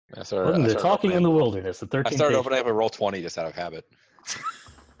Welcome to Talking in the Wilderness, the 13th. I started opening up a roll 20 just out of habit.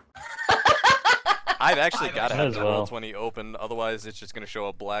 I've actually got to have as that well. roll 20 open, otherwise it's just gonna show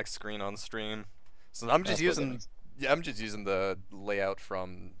a black screen on stream. So I'm just using the layout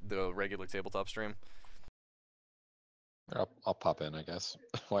from the regular tabletop stream. I'll pop in, I guess.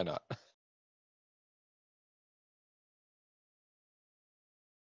 Why not?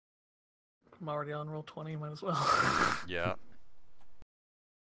 I'm already on roll 20, might as well. Yeah.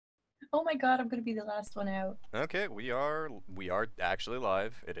 Oh my god, I'm gonna be the last one out. Okay, we are actually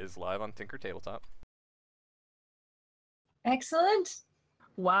live. It is live on Tinker Tabletop. Excellent.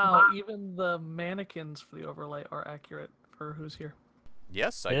 Wow, even the mannequins for the overlay are accurate for who's here.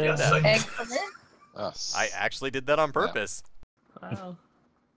 Yes, I Yeah. did that. Excellent. I actually did that on purpose. Wow.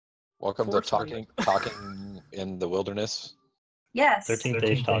 Welcome to Fortunately. talking in the wilderness. Yes. 13th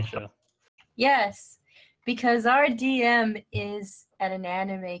Age Talk Show. Yes. Because our DM is at an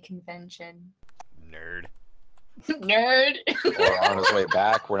anime convention. Nerd. Nerd. Or on his way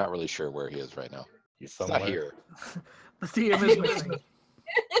back. We're not really sure where he is right now. He's He's not somewhere. here. The DM is missing.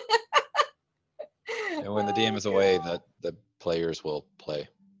 And when the DM is away, the players will play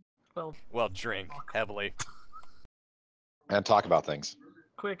Well, drink heavily. and talk about things.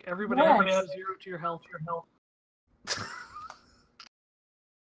 Quick, everybody Yes. has 0 to your health.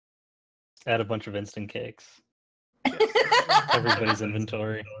 Add a bunch of instant cakes. Yes. Everybody's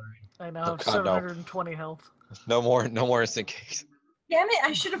inventory. I now have God, no. 720 health. No more instant cakes. Damn it,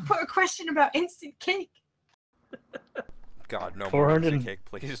 I should have put a question about instant cake. God, no 400 more instant cake,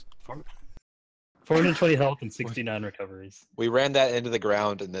 please. 420 health and 69 recoveries. We ran that into the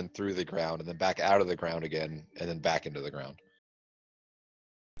ground and then through the ground and then back out of the ground again and then back into the ground.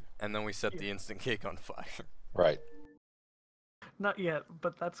 And then we set the instant cake on fire. Right. Not yet,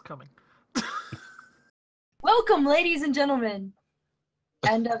 but that's coming. Welcome, ladies and gentlemen,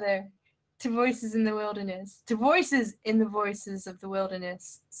 and other, to Voices in the Wilderness. To Voices in the Voices of the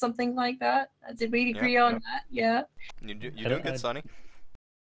Wilderness. Something like that. Did we agree on that? Yeah. You doing good, Sonny?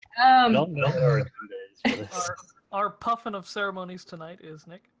 I don't know there are 2 days for this. Our puffin of ceremonies tonight is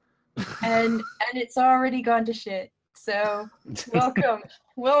Nick. And it's already gone to shit. So welcome.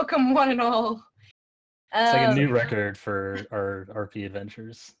 Welcome one and all. It's like a new record for our RP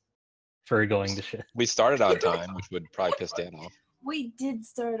adventures. For going to shit. We started on time, which would probably piss Dan off. We did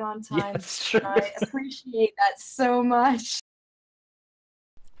start on time. Yes, sure. I appreciate that so much.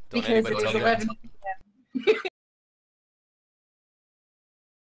 Don't Because anybody it was tell me 11 p.m.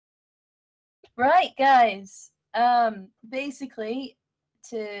 Right, guys. Basically,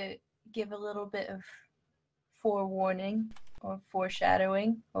 to give a little bit of forewarning or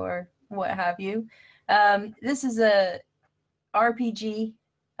foreshadowing or what have you, this is a RPG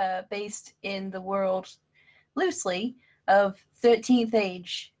based in the world loosely of 13th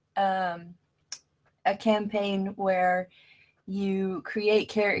Age, a campaign where you create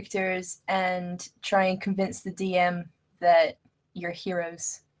characters and try and convince the DM that you're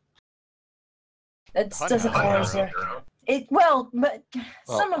heroes. That doesn't always work. But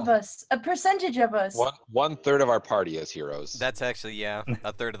some of us, a percentage of us. One third of our party is heroes. That's actually, yeah,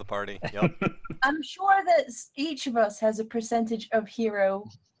 a third of the party. Yep. I'm sure that each of us has a percentage of hero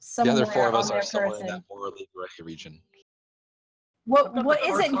The somewhere other 4 of us on are their somewhere in person. that morally gray region. What I've got the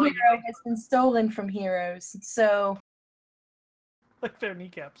isn't cards hero on. has been stolen from heroes. So Like their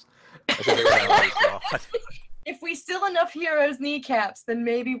kneecaps. Oh, God. if we steal enough heroes' kneecaps, then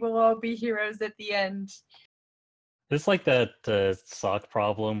maybe we'll all be heroes at the end. It's like that sock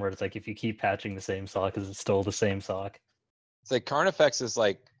problem where it's like if you keep patching the same sock, is it still the same sock? It's like Carnifex is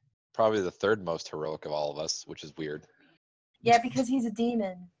like probably the third most heroic of all of us, which is weird. Yeah, because he's a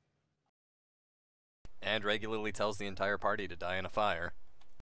demon. And regularly tells the entire party to die in a fire.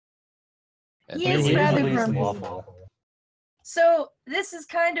 And He I mean, is he rather at least grumpy. lawful. So this is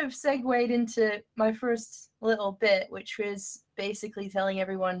kind of segued into my first little bit, which was basically telling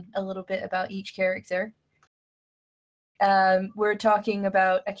everyone a little bit about each character. We're talking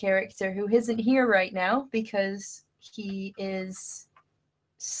about a character who isn't here right now because he is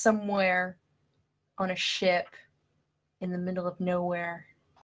somewhere on a ship in the middle of nowhere.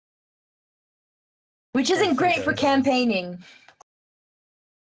 Which isn't great for campaigning.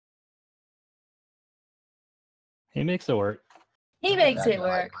 He makes it work. He makes That it guy,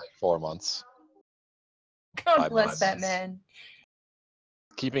 work. like 4 months. God 5 bless months. that man.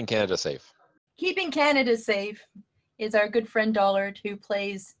 Keeping Canada safe. Keeping Canada safe is our good friend Dollard, who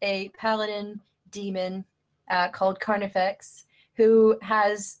plays a paladin demon called Carnifex, who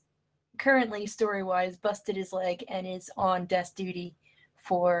has currently, story-wise, busted his leg and is on death duty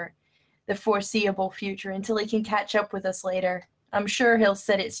for the foreseeable future until he can catch up with us later. I'm sure he'll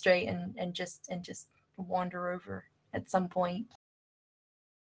set it straight and just wander over at some point.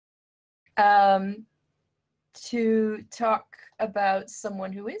 To talk about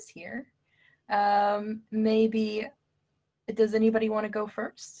someone who is here. Maybe, does anybody want to go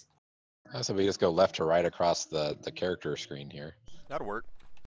first? So we just go left to right across the character screen here. That'll work.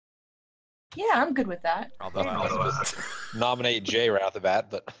 Yeah, I'm good with that. I'll bet I was supposed to nominate Jay right off the bat,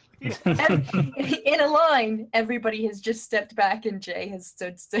 but In a line, everybody has just stepped back and Jay has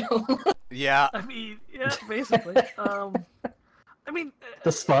stood still. Yeah. I mean, yeah, basically. I mean,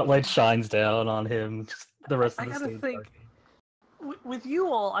 The spotlight shines down on him. Just the rest I of the gotta stage. think. With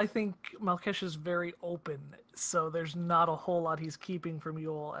you all, I think Malkesh is very open, so there's not a whole lot he's keeping from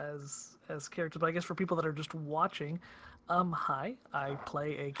you all as characters. But I guess for people that are just watching, hi, I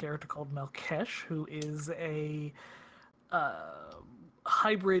play a character called Malkesh, who is a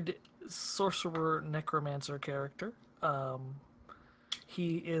hybrid sorcerer necromancer character.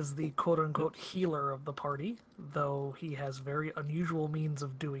 He is the quote-unquote healer of the party, though he has very unusual means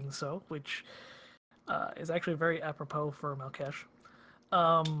of doing so, which is actually very apropos for Malkesh.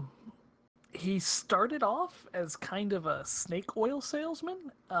 He started off as kind of a snake oil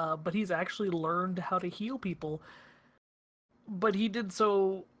salesman, but he's actually learned how to heal people. But he did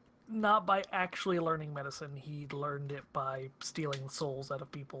so not by actually learning medicine. He learned it by stealing souls out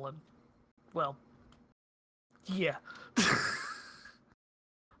of people, and, well, yeah.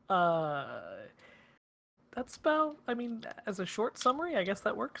 That's about, I mean, as a short summary, I guess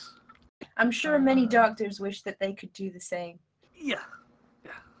that works. I'm sure many doctors wish that they could do the same. Yeah.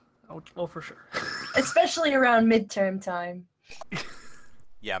 Oh, for sure. Especially around midterm time.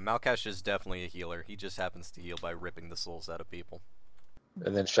 Yeah, Malkesh is definitely a healer. He just happens to heal by ripping the souls out of people.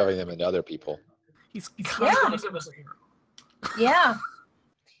 and then shoving them into other people. He's kind of a superhero. Yeah.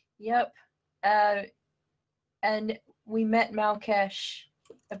 Yep. And we met Malkesh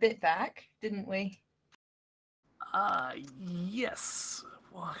a bit back, didn't we? Yes.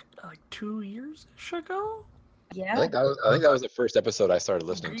 What, like 2 years ago? Yeah. I think that was the first episode I started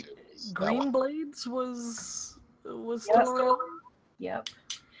listening to. was that Green one. Blades was Yep. still around. Yep.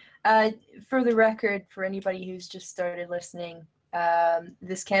 For the record, for anybody who's just started listening,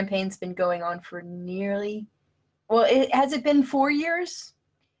 this campaign's been going on for nearly, well, has it been 4 years?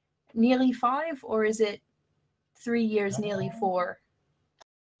 Nearly 5? Or is it 3 years, nearly 4?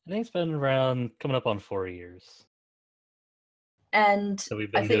 I think it's been around coming up on 4 years. And So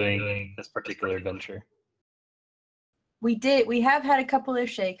we've I been think doing this particular adventure. we have had a couple of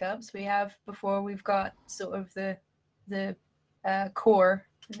shakeups. We have, before we've got sort of the core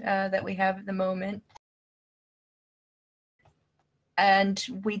that we have at the moment. And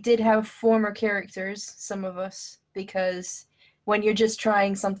we did have former characters, some of us, because when you're just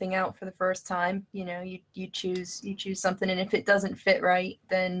trying something out for the first time, you know, you choose something, and if it doesn't fit right,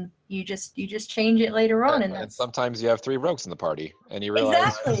 then you just change it later on, and And that's sometimes you have 3 rogues in the party, and you realize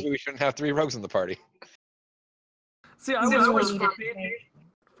Exactly. maybe we shouldn't have 3 rogues in the party. See, I Yeah, was we always needed forbidden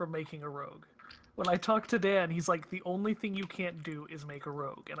from making a rogue. When I talked to Dan, he's like, the only thing you can't do is make a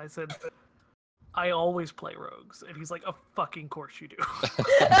rogue. And I said, I always play rogues. And he's like, of fucking course you do.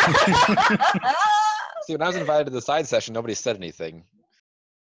 See, when I was invited to the side session, nobody said anything.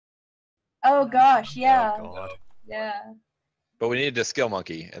 Oh gosh, yeah, Oh, God. yeah. But we needed a skill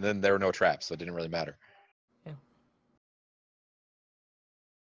monkey, and then there were no traps, so it didn't really matter.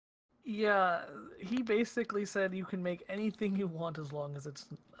 Yeah, he basically said you can make anything you want as long as it's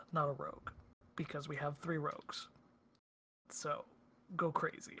not a rogue. Because we have 3 rogues. So, go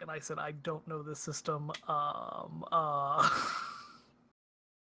crazy. And I said, I don't know this system.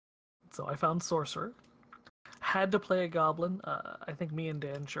 So I found Sorcerer. Had to play a Goblin. I think me and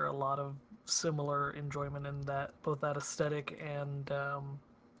Dan share a lot of similar enjoyment in that, both that aesthetic and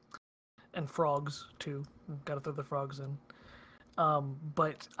frogs too. Gotta throw the frogs in.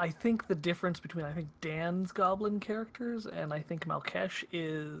 But I think the difference between Dan's Goblin characters and I think Malkesh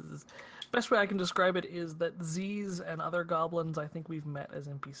is, best way I can describe it is that Z's and other goblins I think we've met as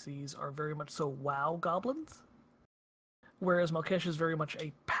NPCs are very much so WoW goblins, whereas Malkesh is very much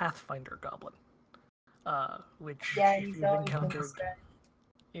a Pathfinder goblin, which Yeah, if he's you've always been encountered, described.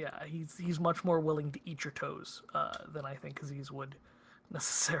 yeah, he's much more willing to eat your toes than I think Z's would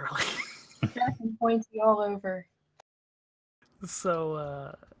necessarily. Sharp and pointy all over.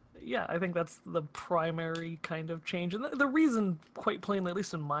 So, yeah, I think that's the primary kind of change. And the reason, quite plainly, at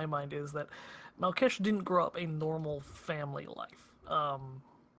least in my mind, is that Malkesh didn't grow up a normal family life.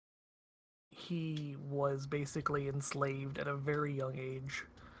 He was basically enslaved at a very young age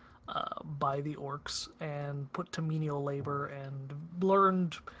by the orcs and put to menial labor and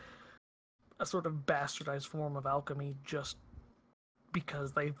learned a sort of bastardized form of alchemy just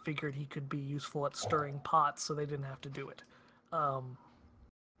because they figured he could be useful at stirring pots, so they didn't have to do it.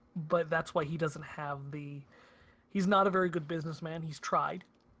 But that's why he doesn't have the... He's not a very good businessman. He's tried,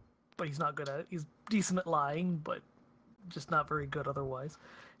 but he's not good at it. He's decent at lying, but just not very good otherwise.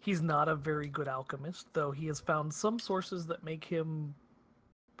 He's not a very good alchemist, though he has found some sources that make him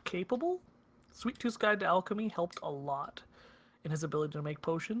capable. Sweet Tooth's Guide to Alchemy helped a lot in his ability to make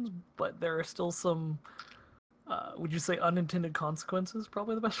potions, but there are still some, would you say unintended consequences?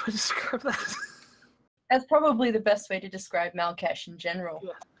 Probably the best way to describe that. That's probably the best way to describe Malkesh in general.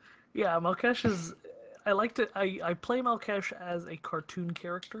 Yeah, Malkesh is... I like to... I play Malkesh as a cartoon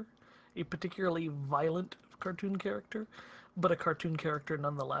character, a particularly violent cartoon character, but a cartoon character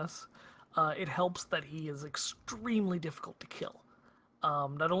nonetheless. It helps that he is extremely difficult to kill.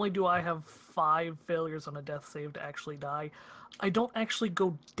 Not only do I have 5 failures on a death save to actually die, I don't actually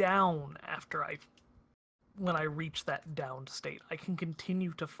go down when I reach that downed state. I can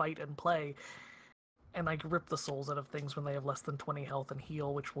continue to fight and play, and I can rip the souls out of things when they have less than 20 health and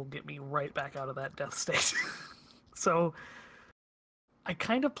heal, which will get me right back out of that death state. So I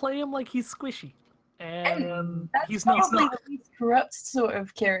kind of play him like he's squishy. And that's he's probably not... the least corrupt sort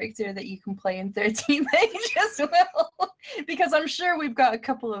of character that you can play in 13th Age as well. Because I'm sure we've got a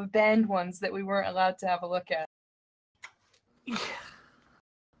couple of banned ones that we weren't allowed to have a look at. Yeah.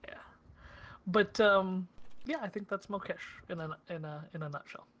 But yeah, I think that's Malkesh in a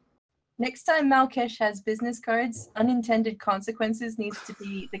nutshell. Next time Malkesh has business cards, unintended consequences needs to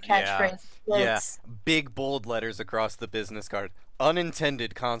be the catchphrase. Yeah, big bold letters across the business card.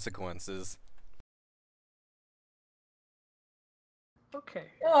 Unintended consequences. Okay.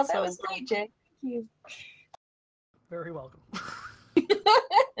 Oh, that was great, Jay. Thank you. Very welcome.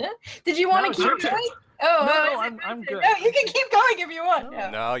 Did you want to keep going? Oh, no, I'm good. No, you can keep going if you want. No.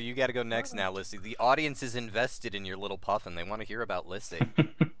 No, you gotta go next now, Lissy. The audience is invested in your little puffin. They want to hear about Lissy.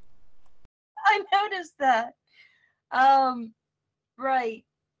 I noticed that. Right.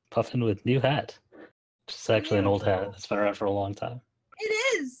 Puffin with new hat. It's actually an old hat. It's been around for a long time. It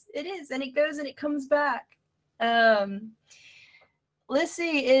is, and it goes and it comes back.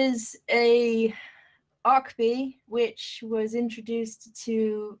 Lissy is a Ockbee, which was introduced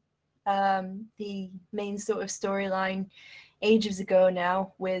to the main sort of storyline ages ago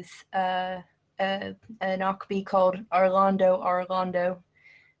now with an Ockbee called Arlondo.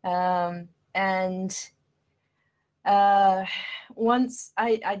 And once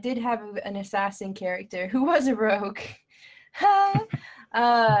I did have an assassin character who was a rogue.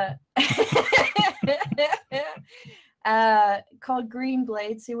 Called Green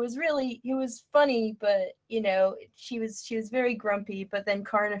Blades, who was funny, but you know, she was very grumpy, but then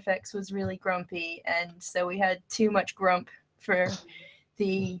Carnifex was really grumpy, and so we had too much grump for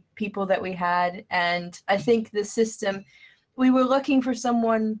the people that we had. And I think the system, we were looking for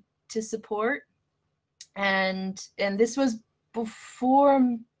someone to support, and this was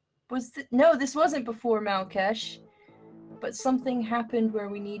before, this wasn't before Malkesh, but something happened where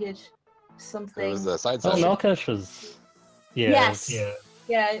we needed something. It was the side Oh, session. Malkesh was... Yeah. Yes.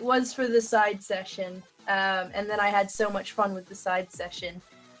 Yeah. It was for the side session. And then I had so much fun with the side session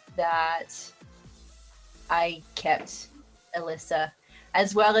that I kept Alyssa,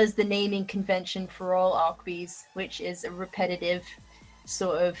 as well as the naming convention for all Ockbees, which is a repetitive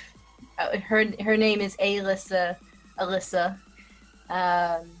sort of... her name is Alyssa.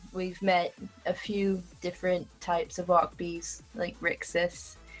 We've met a few different types of Ockbees, like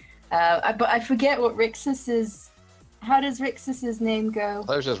Rixus. But I forget what Rixus is. How does Rixus's name go?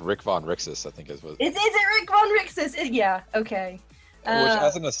 That was just Rick Von Rixus, I think is what. Is it Rick Von Rixus? Yeah, okay. Which,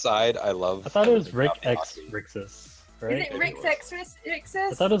 as an aside, I love. I thought it was everything Rick about X Ockbee. Rixus, Is right? it Rick X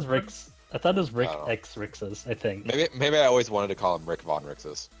Rixus? I thought it was Rick Oh. X Rixus, I think. Maybe I always wanted to call him Rick Von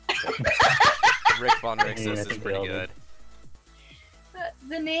Rixus. Rick Von Yeah, I Rixus is think pretty they all good.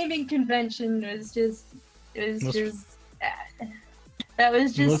 The naming convention was just... Most- that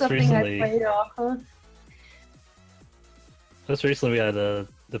was just most something recently- I played off of. Most recently, we had the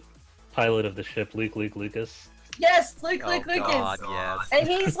pilot of the ship, Luke Lucas. Yes, Luke Oh Lucas. God, yes. And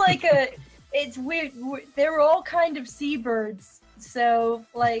he's like it's weird. They were all kind of seabirds. So,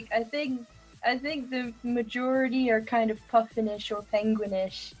 like, I think the majority are kind of puffinish or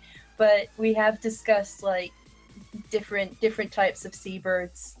penguinish, but we have discussed like different types of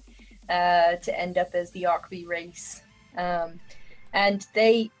seabirds to end up as the Ockbee race. And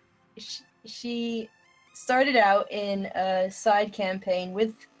she started out in a side campaign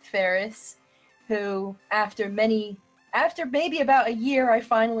with Ferris, who after maybe about a year, I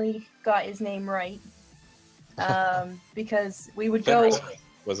finally got his name right. Because we would go Fenris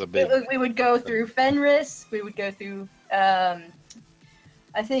was a big. we would go through Fenris, we would go through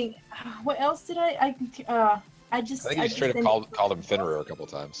I think. What else did I just. I think you straight up called him Fenrir a couple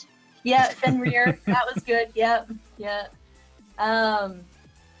times. Yeah, Fenrir. That was good. Yep. Yeah.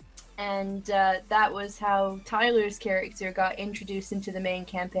 And that was how Tyler's character got introduced into the main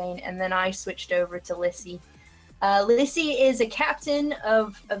campaign, and then I switched over to Lissy. Lissy is a captain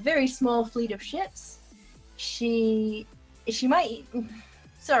of a very small fleet of ships. She might.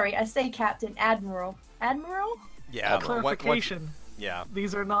 Sorry, I say captain, admiral. Admiral? Yeah. Clarification. Yeah.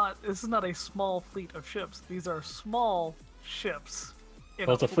 These are not. This is not a small fleet of ships. These are small ships.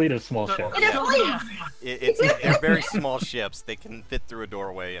 Well, it's a fleet of small ships. In a fleet! They're very small ships. They can fit through a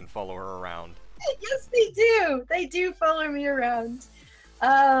doorway and follow her around. Yes, they do. They do follow me around.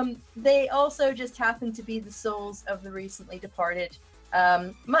 They also just happen to be the souls of the recently departed,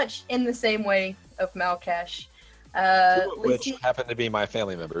 much in the same way of Malkesh. Which Lissy, happen to be my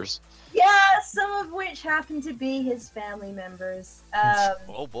family members. yeah, some of which happen to be his family members.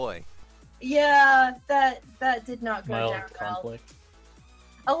 Oh boy. Yeah, that did not go Mild down well. conflict.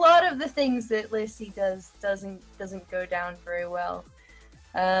 A lot of the things that Lissy does doesn't go down very well.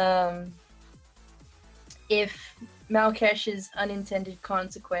 If Malkesh's unintended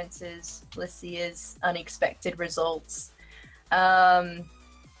consequences, Lissy is unexpected results. Oh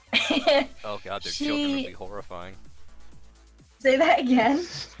god, their She- children would be horrifying. Say that again.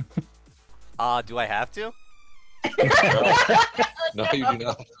 Do I have to? No, you do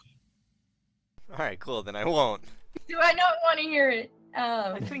not. Alright, cool, then I won't. Do I not want to hear it?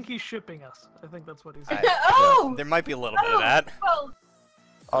 I think he's shipping us. I think that's what he's. I- Oh! There might be a little bit of that. Well,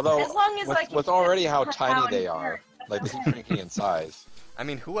 Although, as long as I can with already how how tiny they inherent, are, like that's they're okay. shrinking in size, I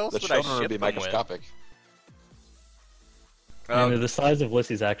mean, who else the would I children would ship be them with? microscopic. And they're the size of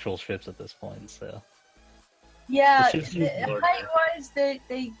Lissy's actual ships at this point, so. Yeah, It's just larger. height-wise,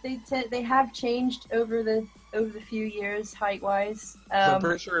 they have changed over the few years, height-wise. So I'm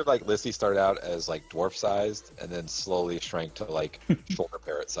pretty sure like Lissy started out as like dwarf sized, and then slowly shrank to like shoulder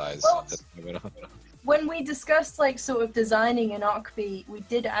parrot size. Well, as it went on. When we discussed like sort of designing an Okbi, we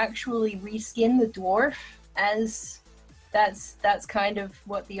did actually reskin the dwarf as that's kind of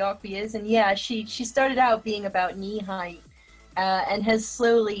what the Okbi is. And yeah, she started out being about knee height, and has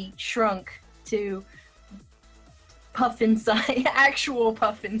slowly shrunk to puffin size, actual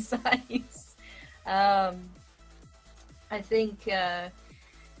puffin size. I think a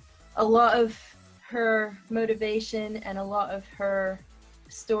lot of her motivation and a lot of her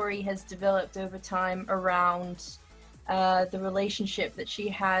story has developed over time around the relationship that she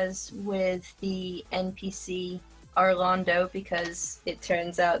has with the NPC Arlando, because it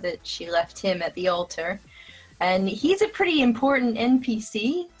turns out that she left him at the altar, and he's a pretty important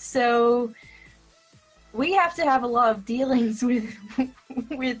NPC, so we have to have a lot of dealings with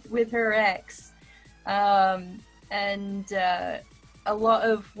with her ex, and a lot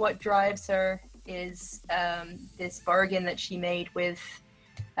of what drives her is this bargain that she made with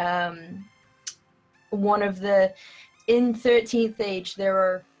one of the, in 13th Age there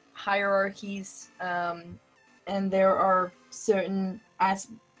are hierarchies, and there are certain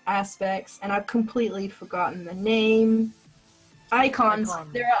aspects, and I've completely forgotten the name. Icons. Icon.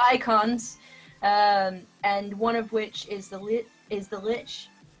 There are icons, and one of which is the Lich,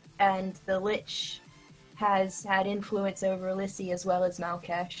 and the Lich has had influence over Lissy as well as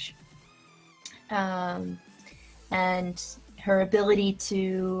Malkesh. And her ability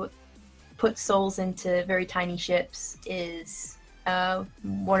to put souls into very tiny ships is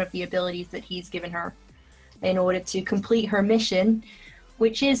one of the abilities that he's given her in order to complete her mission,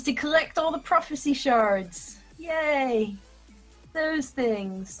 which is to collect all the prophecy shards. Yay! Those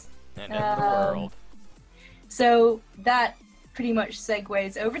things. And end the world. So that pretty much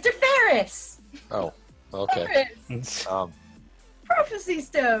segues over to Ferris! Oh, okay. Ferris! Prophecy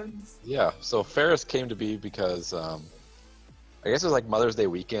stones! Yeah, so Ferris came to be because I guess it was like Mother's Day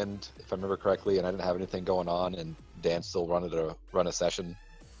weekend, if I remember correctly, and I didn't have anything going on, and Dan still wanted to run a session.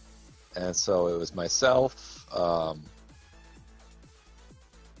 And so it was myself,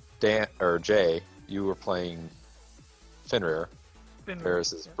 Dan or Jay, you were playing Fenrir,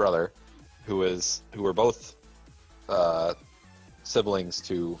 Ferris's brother, who were both siblings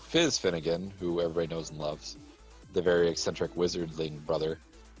to Fizz Finnegan, who everybody knows and loves, the very eccentric wizardling brother.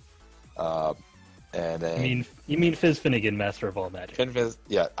 And then You mean Fizz Finnegan, Master of All Magic? Fizz,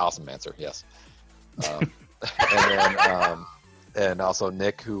 yeah, awesome answer, yes. And then and also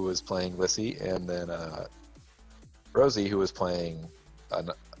Nick, who was playing Lissy, and then Rosie, who was playing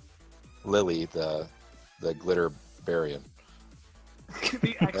Lily, the glitter Barian.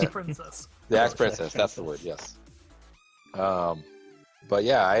 The ex-princess. The Axe Princess, that's the word, yes. But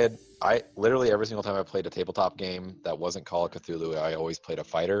yeah, I had I literally every single time I played a tabletop game that wasn't Call of Cthulhu, I always played a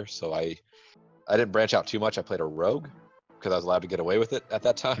fighter. So I didn't branch out too much. I played a rogue because I was allowed to get away with it at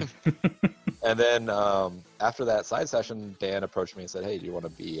that time. And then after that side session, Dan approached me and said, "Hey, do you want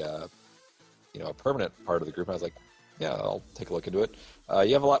to be a permanent part of the group?" And I was like, "Yeah, I'll take a look into it."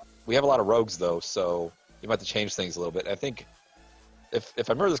 We have a lot of rogues though, so you might have to change things a little bit. I think if I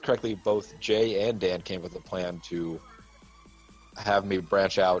remember this correctly, both Jay and Dan came with a plan to have me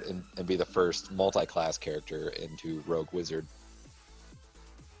branch out and be the first multi-class character into Rogue Wizard,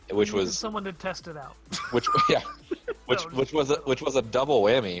 which You needed was someone to test it out. which was a double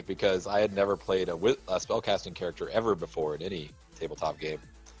whammy because I had never played a spellcasting character ever before in any tabletop game.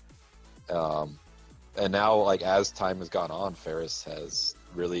 And now, like, as time has gone on, Ferris has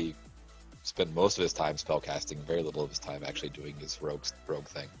really spent most of his time spellcasting, very little of his time actually doing his rogue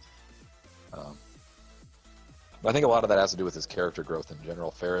thing. But I think a lot of that has to do with his character growth in general.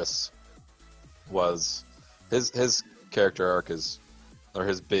 Ferris was his character arc or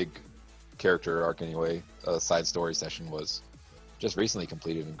his big character arc anyway, a side story session was just recently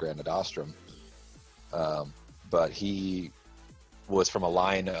completed in Grand Nostrum. But he was from a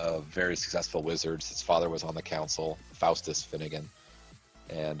line of very successful wizards. His father was on the council, Faustus Finnegan.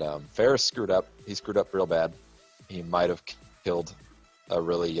 And Ferris screwed up. He screwed up real bad. He might have killed a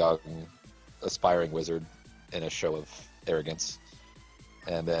really young, aspiring wizard in a show of arrogance.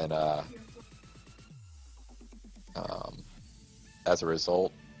 And then, as a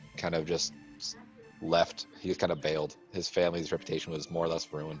result, kind of just left. He was kind of bailed. His family's reputation was more or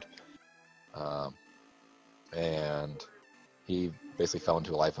less ruined. And he basically fell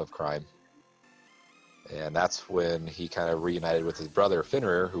into a life of crime. And that's when he kind of reunited with his brother,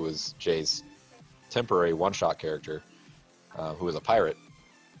 Fenrir, who was Jay's temporary one-shot character, who was a pirate.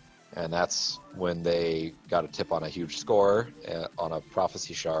 And that's when they got a tip on a huge score on a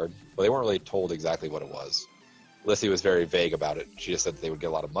prophecy shard. But they weren't really told exactly what it was. Lissy was very vague about it. She just said they would get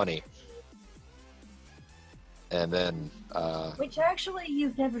a lot of money. And then... Which actually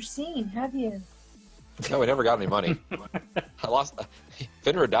you've never seen, have you? No, we never got any money. I lost...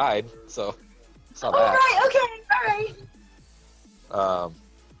 Fenrir died, so... It's not Oh, bad. right, okay, alright.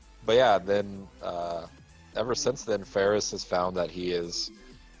 But yeah, then ever since then, Ferris has found that he is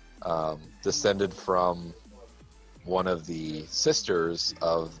descended from one of the sisters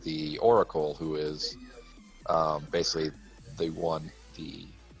of the Oracle, who is basically the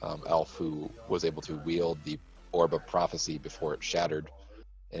elf who was able to wield the Orb of Prophecy before it shattered,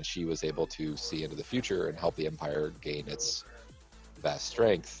 and she was able to see into the future and help the Empire gain its vast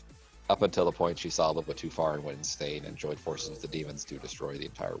strength. Up until the point she saw a little bit too far and went insane and joined forces with the demons to destroy the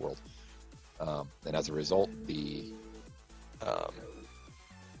entire world. And as a result, the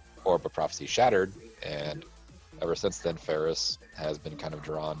Orb of Prophecy shattered, and ever since then, Ferris has been kind of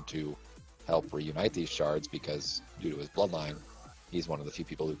drawn to help reunite these shards because, due to his bloodline, he's one of the few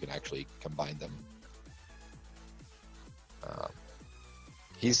people who can actually combine them.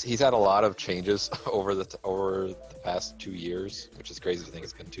 He's had a lot of changes over the past 2 years, which is crazy to think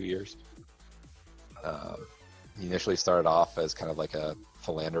it's been 2 years. He initially started off as kind of like a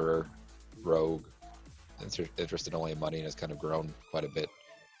philanderer, rogue, interested only in money, and has kind of grown quite a bit.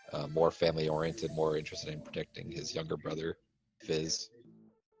 More family-oriented, more interested in protecting his younger brother, Fizz.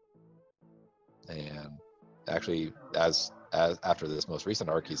 And actually, as after this most recent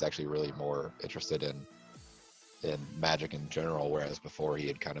arc, he's actually really more interested in magic in general, whereas before he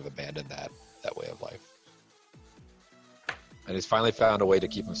had kind of abandoned that way of life. And he's finally found a way to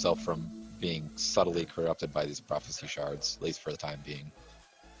keep himself from being subtly corrupted by these prophecy shards, at least for the time being.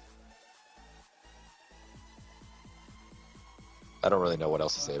 I don't really know what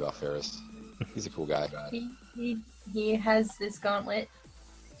else to say about Ferris. He's a cool guy. He has this gauntlet.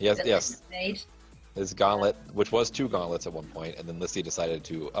 Yes, that yes. Lissy made. His gauntlet, which was 2 gauntlets at one point, and then Lissy decided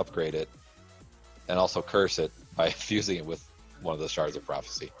to upgrade it and also curse it by fusing it with one of the shards of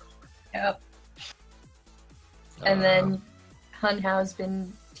prophecy. Yep. And then Hun Hao's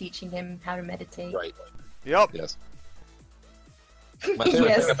been teaching him how to meditate. Right. Yep. Yes. My favorite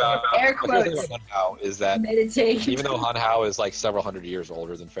Yes. thing about Air my favorite thing quotes. about Han Hao is that Meditate. even though Han Hao is like several hundred years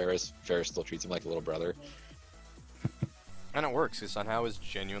older than Ferris, Ferris still treats him like a little brother. And it works, because Sun Hao is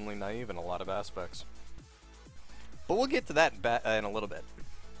genuinely naive in a lot of aspects. But we'll get to that in a little bit.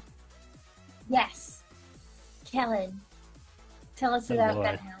 Yes. Kellen, tell us Oh, about boy.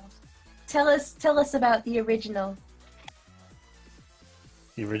 that house. Tell us about the original.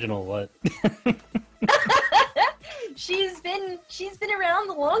 The original what? She's been around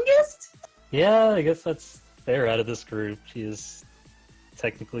the longest? Yeah, I guess that's fair out of this group. She is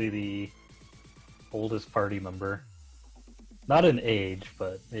technically the oldest party member. Not in age,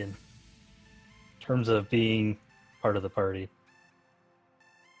 but in terms of being part of the party.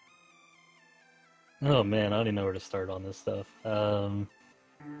 Oh man, I don't even know where to start on this stuff. So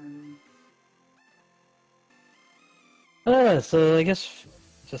I guess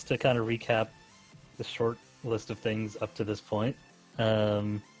just to kind of recap the short list of things up to this point.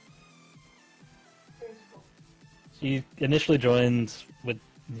 She initially joined with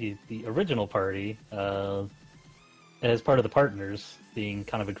the original party as part of the partners, being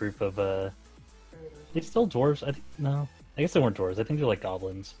kind of a group of they still dwarves? No, I guess they weren't dwarves. I think they're like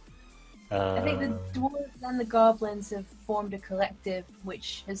goblins. I think the dwarves and the goblins have formed a collective,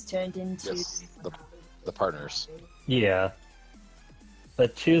 which has turned into Yes, the partners. Yeah,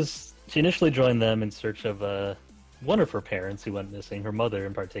 but she initially joined them in search of one of her parents who went missing, her mother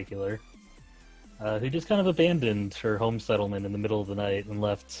in particular, who just kind of abandoned her home settlement in the middle of the night and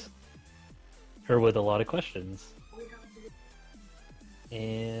left her with a lot of questions.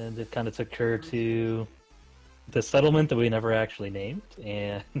 And it kind of took her to the settlement that we never actually named,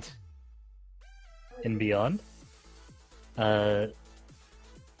 and beyond. But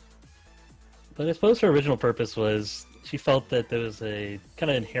I suppose her original purpose was she felt that there was a kind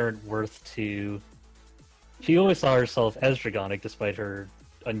of inherent worth to... She always saw herself as Dragonic, despite her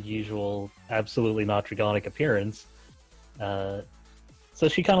unusual, absolutely not Dragonic appearance. So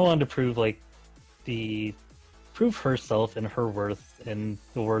she kind of wanted to prove herself and her worth and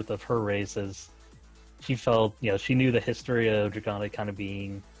the worth of her race, as she felt, she knew the history of Dragonic kind of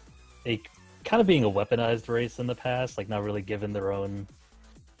being a weaponized race in the past, like not really given their own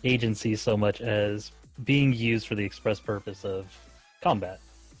agency so much as being used for the express purpose of combat.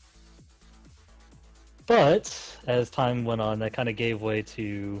 But as time went on, that kind of gave way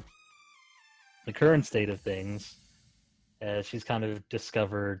to the current state of things, as she's kind of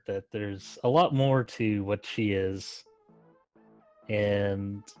discovered that there's a lot more to what she is,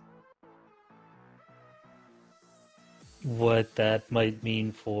 and what that might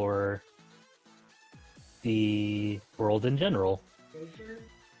mean for the world in general.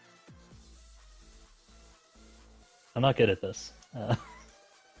 I'm not good at this.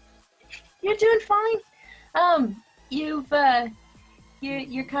 You're doing fine.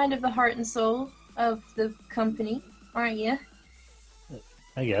 You're kind of the heart and soul of the company, aren't you?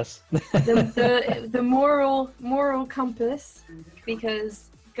 I guess. the moral compass, because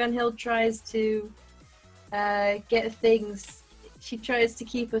Gunhild tries to get things. She tries to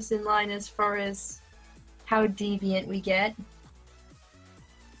keep us in line as far as how deviant we get.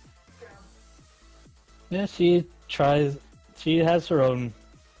 Yeah, she tries. She has her own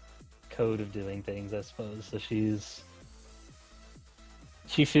code of doing things, I suppose. So she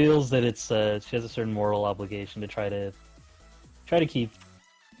feels that it's she has a certain moral obligation to try to keep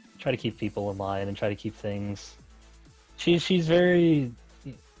people in line and try to keep things. She's very.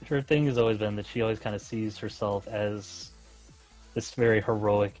 Her thing has always been that she always kind of sees herself as this very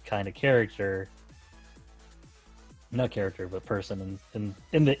heroic kind of character. Not character, but person in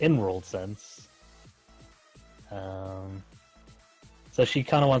the in-world sense. So she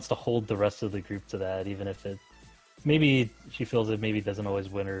kind of wants to hold the rest of the group to that, even if maybe she feels it maybe doesn't always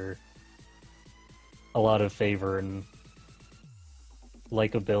win her a lot of favor and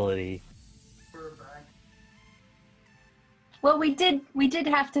likability. Well, we did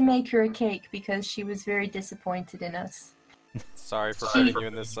have to make her a cake because she was very disappointed in us. Sorry for putting you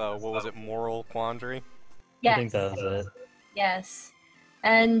in this, what was it, moral quandary? Yes. I think that was it. Yes.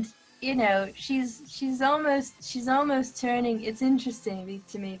 And she's almost turning. It's interesting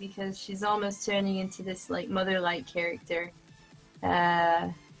to me because she's almost turning into this like mother-like character,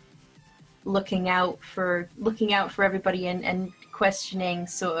 looking out for everybody and questioning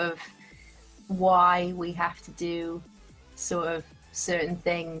sort of why we have to do sort of certain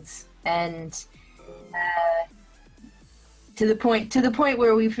things, and to the point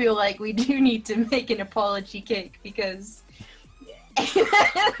where we feel like we do need to make an apology cake because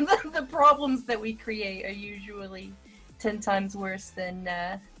the problems that we create are usually 10 times worse than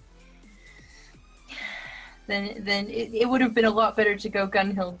it would have been a lot better to go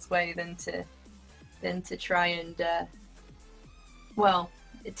Gunhild's way than to try and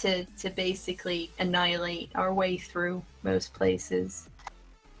to basically annihilate our way through most places.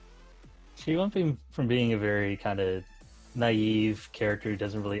 She went from being a very kind of naive character who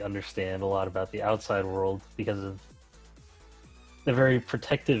doesn't really understand a lot about the outside world because of the very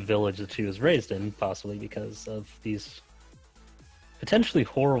protective village that she was raised in, possibly because of these potentially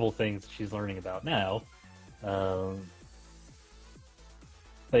horrible things that she's learning about now. But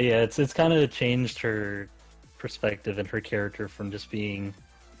yeah, it's kind of changed her perspective and her character from just being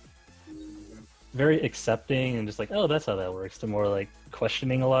very accepting and just like, oh, that's how that works, to more like,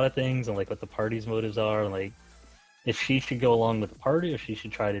 questioning a lot of things and like what the party's motives are, and like if she should go along with the party or she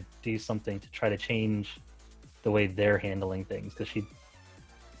should try to do something to try to change the way they're handling things, because she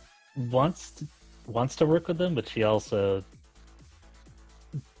wants to work with them, but she also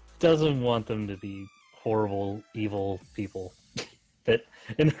doesn't want them to be horrible, evil people. That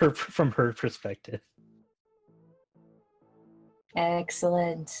from her perspective.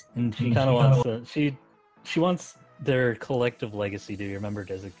 Excellent. And she kind of wants she wants their collective legacy to be remembered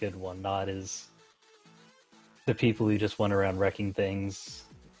as a good one, not as the people who just went around wrecking things,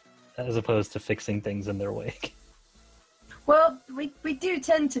 as opposed to fixing things in their wake. Well, we do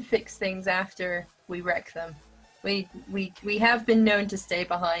tend to fix things after we wreck them. We have been known to stay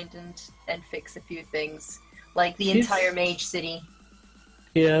behind and fix a few things, like the entire Mage City.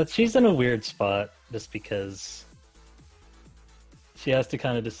 Yeah, she's in a weird spot just because she has to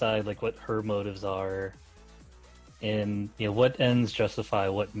kind of decide like what her motives are, and what ends justify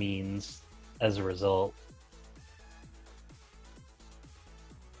what means as a result.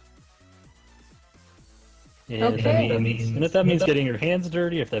 Yeah, Okay. And if that means getting your hands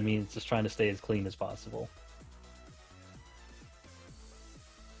dirty, if that means just trying to stay as clean as possible.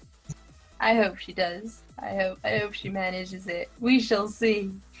 I hope she does. I hope she manages it. We shall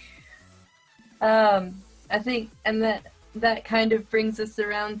see. I think, and that kind of brings us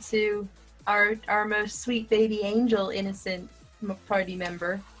around to our most sweet baby angel, innocent party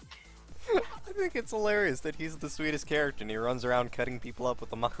member. I think it's hilarious that he's the sweetest character and he runs around cutting people up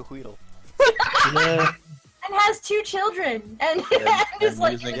with a macahuitl. Yeah. And has 2 children, and is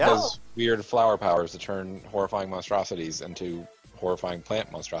like using an his weird flower powers to turn horrifying monstrosities into horrifying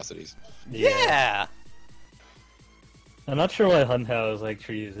plant monstrosities. Yeah! I'm not sure why Hun Hao is like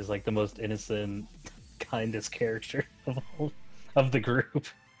treated as like the most innocent, kindest character of the group.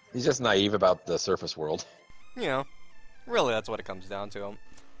 He's just naive about the surface world. You know, really that's what it comes down to.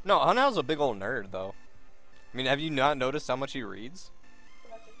 No, Hun Hao's a big old nerd, though. I mean, have you not noticed how much he reads?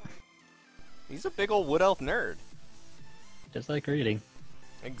 He's a big old wood elf nerd. Just like reading.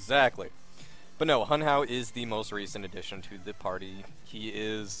 Exactly. But no, Hun Hao is the most recent addition to the party. He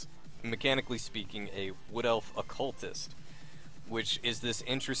is, mechanically speaking, a wood elf occultist, which is this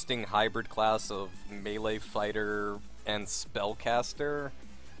interesting hybrid class of melee fighter and spellcaster,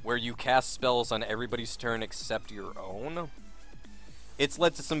 where you cast spells on everybody's turn except your own. It's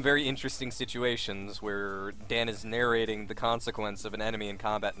led to some very interesting situations where Dan is narrating the consequence of an enemy in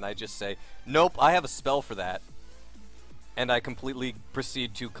combat, and I just say, nope, I have a spell for that. And I completely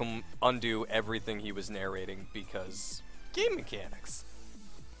proceed to undo everything he was narrating because game mechanics.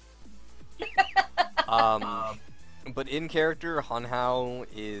 But in character, Hun Hao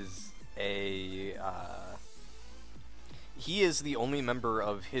is he is the only member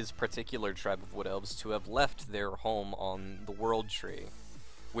of his particular tribe of Wood Elves to have left their home on the World Tree,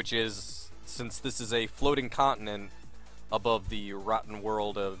 which is, since this is a floating continent above the rotten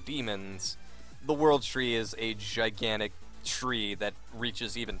world of demons, the World Tree is a gigantic tree that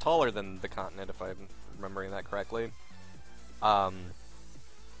reaches even taller than the continent, if I'm remembering that correctly. Out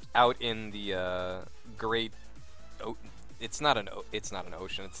in the great, it's not an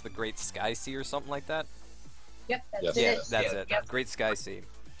ocean. It's the Great Sky Sea or something like that. Yep, that's Yes. it. Yeah, that's it. Yep. Great Sky Sea.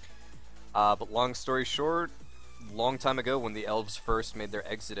 But long story short, long time ago when the elves first made their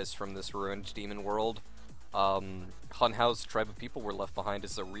exodus from this ruined demon world, Hun Hao's tribe of people were left behind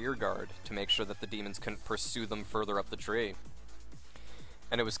as a rear guard to make sure that the demons couldn't pursue them further up the tree.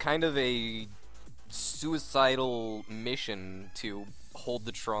 And it was kind of a suicidal mission to hold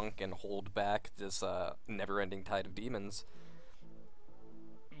the trunk and hold back this never-ending tide of demons.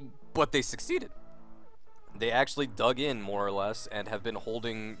 But they succeeded. They actually dug in, more or less, and have been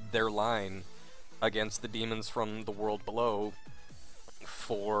holding their line against the demons from the world below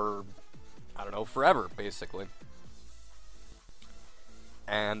for, I don't know, forever, basically.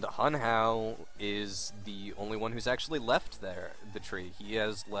 And Hun Hao is the only one who's actually left the tree. He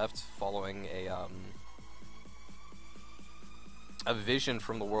has left following a vision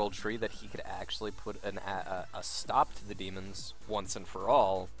from the World Tree that he could actually put a stop to the demons once and for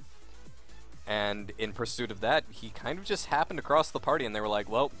all. And in pursuit of that, he kind of just happened across the party, and they were like,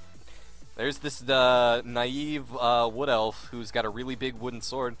 well, there's this naive wood elf who's got a really big wooden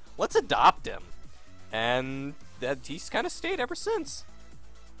sword. Let's adopt him. And he's kind of stayed ever since.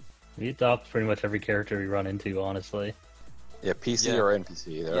 We adopt pretty much every character we run into, honestly. Yeah, PC Yeah. or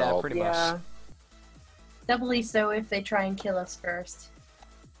NPC. They're all pretty much. Yeah. Doubly so if they try and kill us first.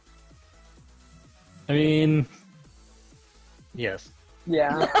 I mean, yes.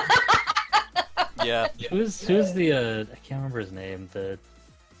 Yeah. Yeah. Who's the I can't remember his name, the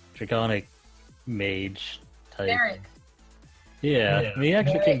Draconic mage type. Eric. Yeah, I mean, he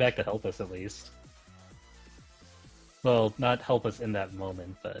actually came back to help us at least. Well, not help us in that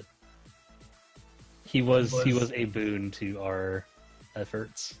moment, but he was a boon to our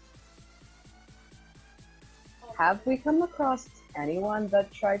efforts. Have we come across anyone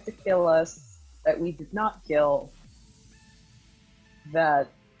that tried to kill us that we did not kill, that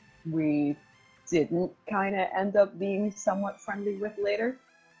we didn't kind of end up being somewhat friendly with later?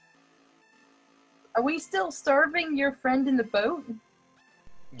 Are we still starving your friend in the boat?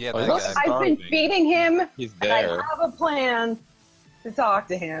 Yeah, Oh, that he's guy. not- I've been Starving. feeding him, He's and I there. have a plan to talk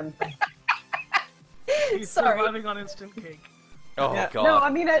to him. He's Sorry. surviving on instant cake. Oh Yeah. god. No, I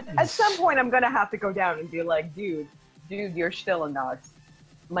mean, at some point I'm gonna have to go down and be like, dude, you're still a nut.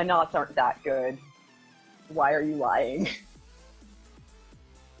 My knots aren't that good. Why are you lying?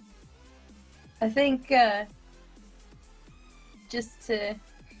 I think just to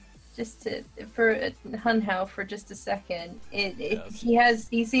for Hun Hao for just a second. Yes.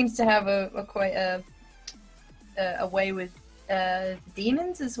 He seems to have a quite a way with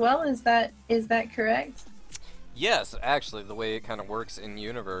demons as well. Is that correct? Yes, actually, the way it kind of works in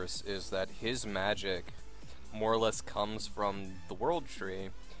universe is that his magic more or less comes from the world tree.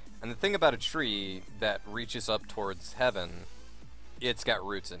 And the thing about a tree that reaches up towards heaven, it's got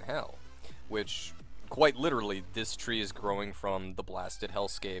roots in hell, which quite literally this tree is growing from the blasted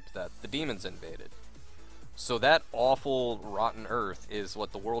hellscape that the demons invaded. So that awful rotten earth is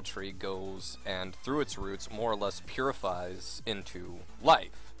what the world tree goes and through its roots more or less purifies into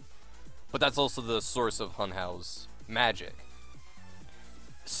life. But that's also the source of Hun Hao's magic.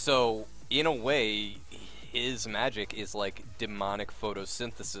 So, in a way, his magic is like demonic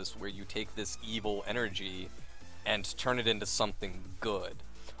photosynthesis, where you take this evil energy and turn it into something good.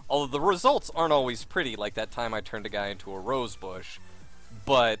 Although the results aren't always pretty, like that time I turned a guy into a rose bush,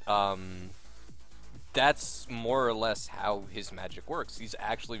 but that's more or less how his magic works. He's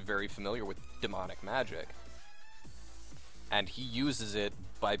actually very familiar with demonic magic. And he uses it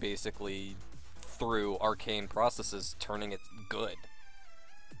by basically, through arcane processes, turning it good.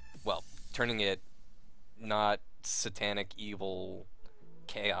 Well, turning it not satanic, evil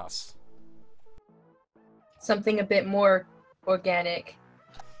chaos. Something a bit more organic.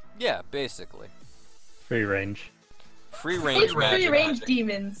 Yeah, basically. Free range. Free range magic. Free range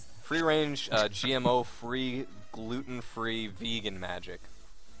demons. Free range, GMO free, gluten free, vegan magic.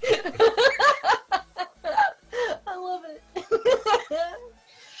 I love it.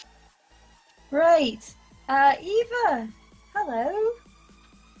 Right, Eva. Hello.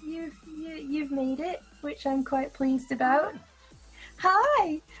 You've made it, which I'm quite pleased about.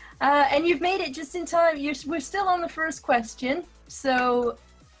 Hi. And you've made it just in time. We're still on the first question, so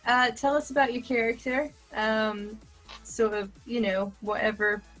tell us about your character. Sort of,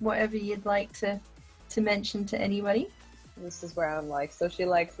 whatever you'd like to mention to anybody. This is where I'm like, so she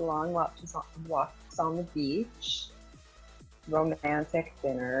likes long walks on the beach, romantic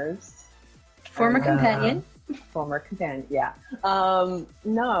dinners. Former companion. Former companion, yeah.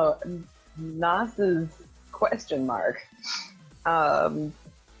 No, Nas's question mark. So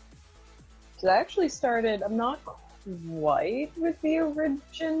I actually started, I'm not quite with the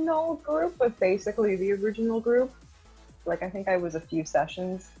original group, but basically the original group. Like, I think I was a few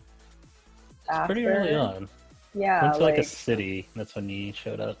sessions after. Pretty early on. Yeah, Went to like a city. That's when you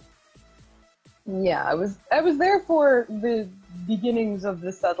showed up. Yeah, I was there for the beginnings of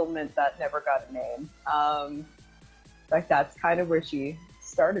the settlement that never got a name. Like, that's kind of where she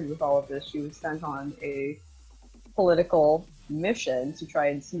started with all of this. She was sent on a political mission to try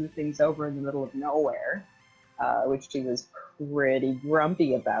and smooth things over in the middle of nowhere, which she was pretty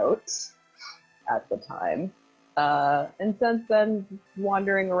grumpy about at the time. And since then,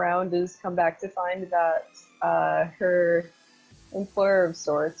 wandering around has come back to find that her employer of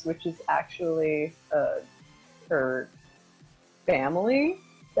sorts, which is actually her family.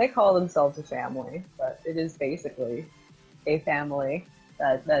 They call themselves a family, but it is basically a family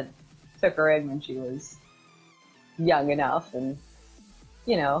that took her in when she was young enough and,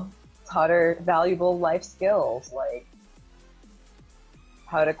 taught her valuable life skills, like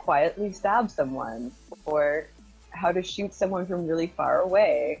how to quietly stab someone, or how to shoot someone from really far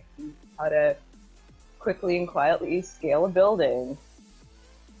away, how to quickly and quietly scale a building.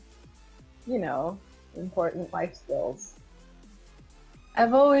 Important life skills.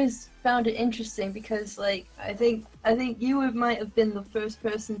 I've always found it interesting because, like, I think you might have been the first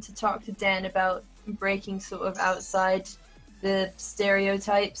person to talk to Dan about breaking sort of outside the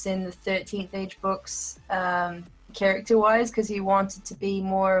stereotypes in the 13th Age books, character-wise, because he wanted to be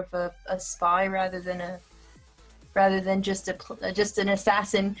more of a spy rather than just an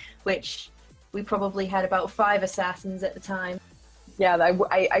assassin, which we probably had about 5 assassins at the time. Yeah,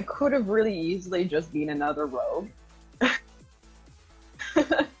 I could have really easily just been another rogue.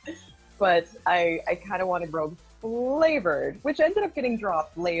 But I kind of wanted rogue flavored, which ended up getting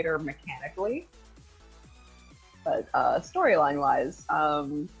dropped later mechanically. But storyline-wise,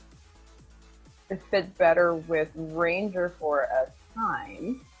 it fit better with Ranger for a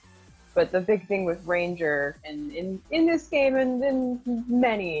time. But the big thing with Ranger, in this game and in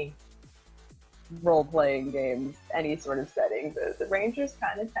many role-playing games, any sort of setting, the Rangers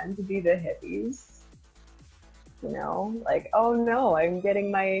kind of tend to be the hippies. You know, like, oh no, I'm getting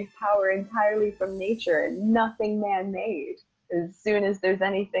my power entirely from nature and nothing man-made. As soon as there's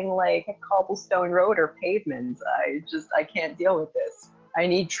anything like a cobblestone road or pavement, I can't deal with this. I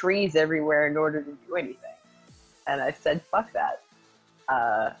need trees everywhere in order to do anything. And I said, fuck that.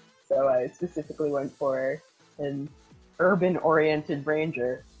 So I specifically went for an urban-oriented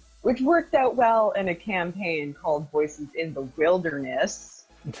Ranger, which worked out well in a campaign called Voices in the Wilderness.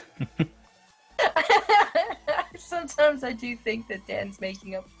 Sometimes I do think that Dan's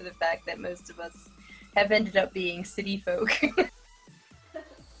making up for the fact that most of us have ended up being city folk.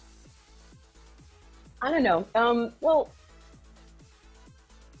 I don't know. Well,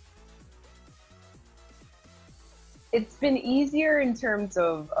 it's been easier in terms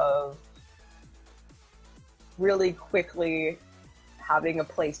of really quickly having a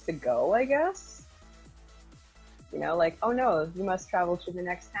place to go, I guess. You know, like, oh no, you must travel to the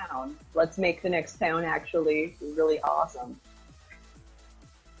next town. Let's make the next town actually really awesome.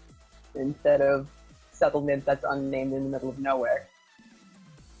 Instead of settlement that's unnamed in the middle of nowhere.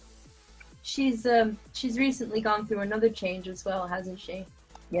 She's recently gone through another change as well, hasn't she?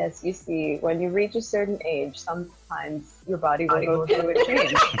 Yes, you see, when you reach a certain age, sometimes your body will go through a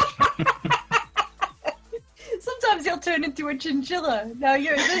change. Sometimes you'll turn into a chinchilla. Now,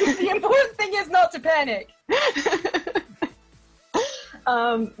 the important thing is not to panic.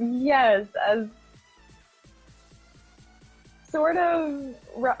 Yes, as sort of,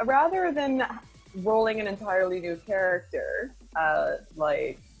 rather than rolling an entirely new character,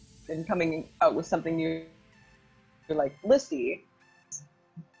 and coming out with something new, like Lissy,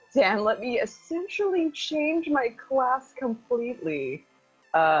 Dan let me essentially change my class completely.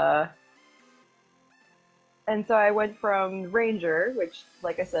 And so I went from Ranger, which,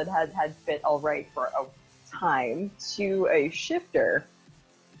 like I said, had fit all right for a time, to a Shifter,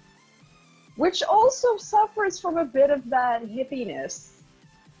 which also suffers from a bit of that hippiness.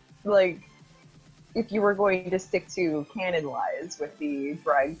 Like, if you were going to stick to canon-wise with the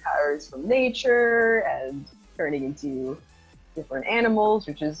drawing powers from nature and turning into different animals,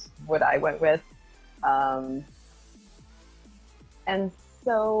 which is what I went with. And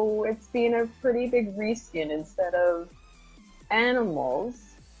so it's been a pretty big reskin. Instead of animals,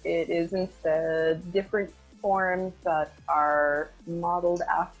 it is instead different forms that are modeled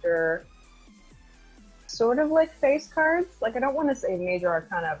after sort of like face cards. Like, I don't want to say Major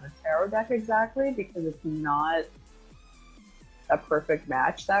Arcana of the Tarot deck exactly, because it's not a perfect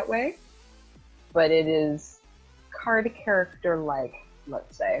match that way. But it is card character-like,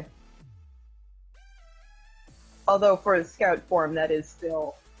 let's say. Although for the scout form, that is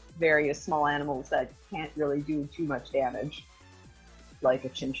still various small animals that can't really do too much damage, like a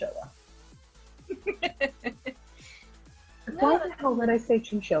chinchilla. Why the hell did I say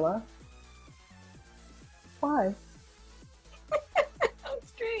chinchilla? Why? That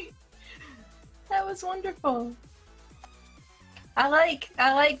was great. That was wonderful. I like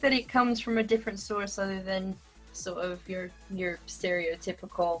that it comes from a different source other than sort of your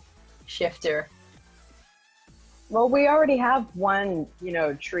stereotypical Shifter. Well, we already have one,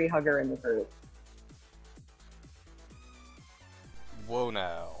 tree hugger in the group. Whoa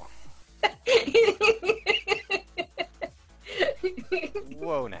now.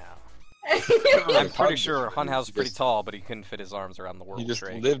 Whoa now. I'm pretty sure Hunhow's pretty tall, but he couldn't fit his arms around the world He just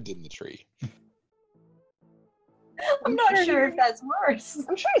tree. lived in the tree. I'm not sure if that's worse.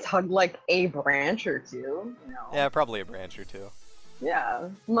 I'm sure he's hugged like a branch or two, Yeah, probably a branch or two. Yeah,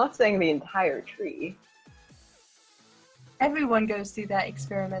 I'm not saying the entire tree. Everyone goes through that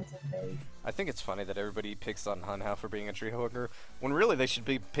experimental phase. I think it's funny that everybody picks on Hunhow for being a tree hugger, when really they should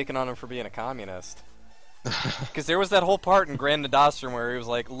be picking on him for being a communist. Because there was that whole part in Grand Nadastrum where he was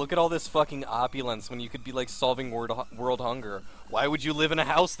like, look at all this fucking opulence when you could be like solving world hunger. Why would you live in a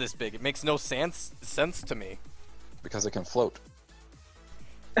house this big? It makes no sense to me. Because it can float.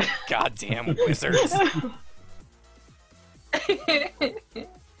 Goddamn wizards.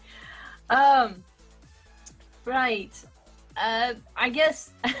 Right. I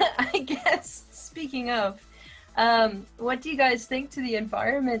guess speaking of, what do you guys think to the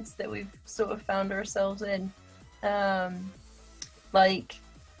environments that we've sort of found ourselves in? Like,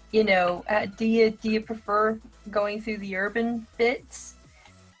 do you prefer going through the urban bits?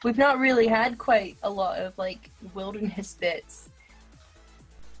 We've not really had quite a lot of like wilderness bits.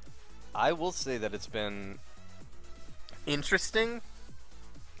 I will say that it's been interesting,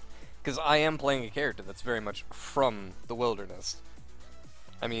 because I am playing a character that's very much from the wilderness.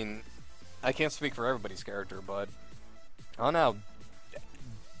 I mean, I can't speak for everybody's character, but I don't know.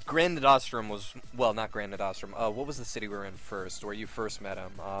 Grand Nostrum was, well, not Grand Nostrum. What was the city we were in first, where you first met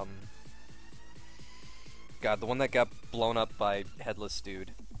him? God, the one that got blown up by Headless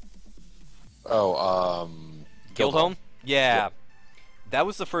Dude. Oh, Guildhome? Yeah. Yep. That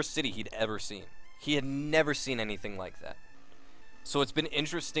was the first city he'd ever seen. He had never seen anything like that. So it's been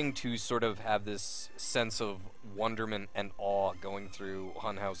interesting to sort of have this sense of wonderment and awe going through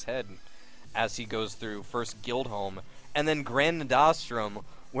Hunhow's head as he goes through first Guildhome and then Grand Nostrum,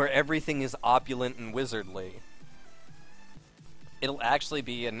 where everything is opulent and wizardly. It'll actually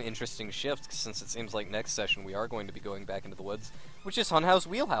be an interesting shift, since it seems like next session we are going to be going back into the woods, which is Hunhow's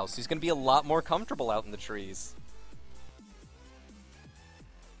wheelhouse. He's going to be a lot more comfortable out in the trees.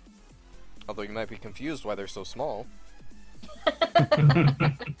 Although you might be confused why they're so small.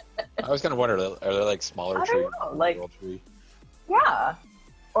 I was kind of wondering, are there like smaller I trees? don't know, in the like- World Tree? Yeah.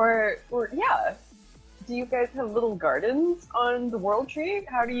 Or yeah. Do you guys have little gardens on the World Tree?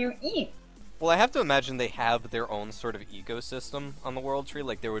 How do you eat? Well, I have to imagine they have their own sort of ecosystem on the World Tree.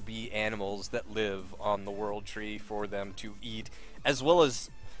 Like, there would be animals that live on the World Tree for them to eat, as well as,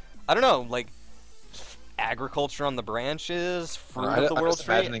 I don't know, like, agriculture on the branches, fruit of the I'm World just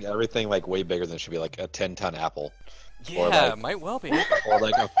Tree. imagining everything like way bigger than it should be, like a 10-ton apple, Yeah, or like- might well be. or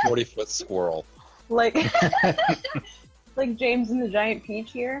like a 40-foot squirrel. Like like James and the Giant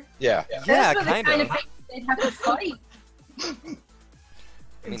Peach here? Yeah. Yeah, Those are the kind of. they'd have to fight. I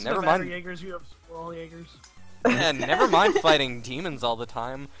mean, Instead never of mind. Adder Jaegers, you have Squirrel Jaegers. And never mind fighting demons all the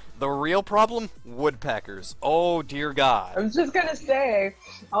time. The real problem? Woodpeckers. Oh, dear I God. was just gonna say,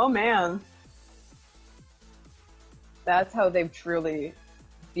 oh man. That's how they've truly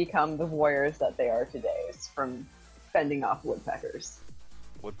become the warriors that they are today, is from fending off woodpeckers.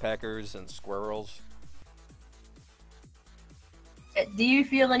 Woodpeckers and squirrels. Do you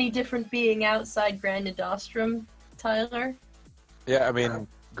feel any different being outside Grand Nostrum, Tyler? Yeah, I mean,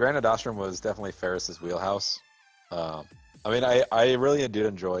 Grand Nostrum was definitely Ferris's wheelhouse. I mean, I really did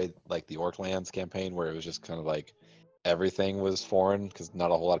enjoy like the Orklands campaign, where it was just kind of like everything was foreign because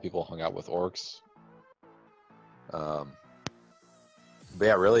not a whole lot of people hung out with orcs. But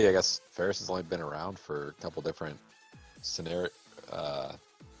yeah, really, I guess Ferris has only been around for a couple different scenario,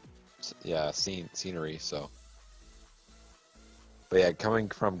 scenery. So, but yeah, coming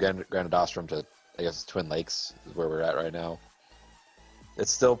from Grand Nostrum to, I guess, Twin Lakes is where we're at right now.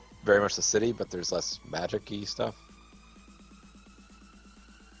 It's still very much the city, but there's less magic-y stuff.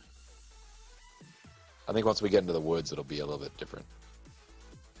 I think once we get into the woods, it'll be a little bit different.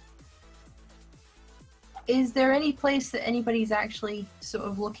 Is there any place that anybody's actually sort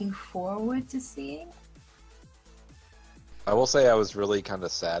of looking forward to seeing? I will say I was really kind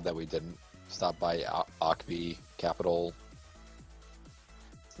of sad that we didn't stop by Akvi capital.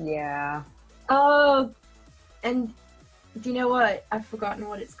 Yeah. Oh, and do you know what? I've forgotten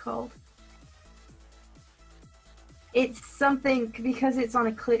what it's called. It's something because it's on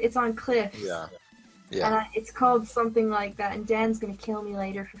a it's on cliffs. Yeah. And Yeah. it's called something like that. And Dan's gonna kill me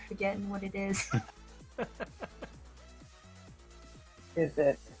later for forgetting what it is. Is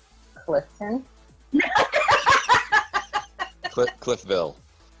it Clifton? Cliffville.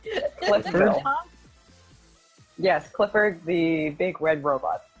 Cliffville. Yes, Clifford, the big red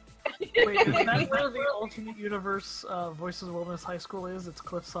robot. Wait, is that where the alternate universe Voices of Wilderness High School is? It's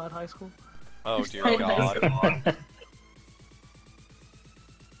Cliffside High School? Oh, dear Oh, God.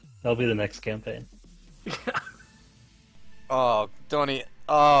 That'll be the next campaign. Oh, Tony.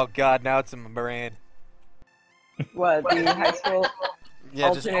 Oh, God, now it's in my brain. What, the high school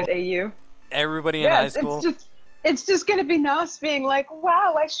Yeah, just alternate AU? everybody in high school. It's just gonna be Nos being like,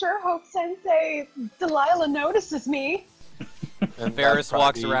 wow, I sure hope Sensei Delilah notices me. And Ferris that'd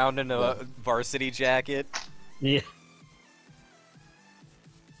walks probably- around in a varsity jacket. Yeah.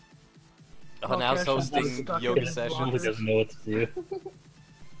 Oh, now he's Cash is hosting stuck yoga in his sessions. He doesn't know what to do.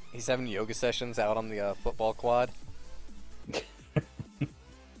 He's having yoga sessions out on the football quad.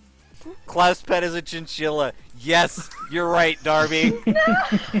 Klaus Pet is a chinchilla. Yes, you're right, Darby.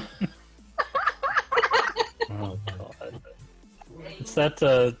 Oh god. It's that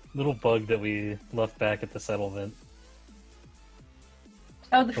little bug that we left back at the settlement.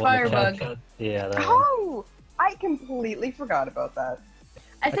 Oh, the The one that firebug. Cal- Yeah, that one. Oh, I completely forgot about that.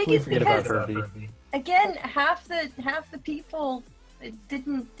 I think completely it's forget about because Kirby. again, half the people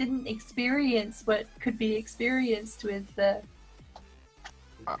didn't experience what could be experienced with I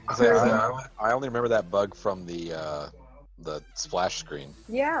only remember that bug from the splash screen.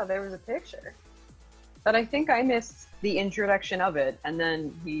 Yeah, there was a picture. But I think I missed the introduction of it, and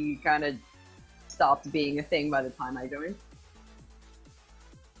then he kind of stopped being a thing by the time I joined.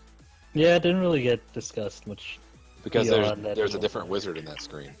 Yeah, it didn't really get discussed much. Because Beyond that, there's a yeah. different wizard in that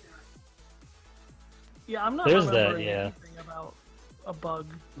screen. Yeah, I'm not There's that, remembering yeah. anything about a bug.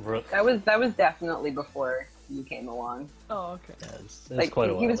 That was definitely before you came along. Oh, okay. Yeah, it was Like quite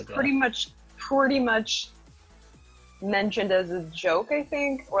a while he was ago. pretty much mentioned as a joke, I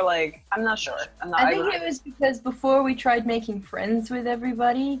think, or like I'm not sure. I think it was because before we tried making friends with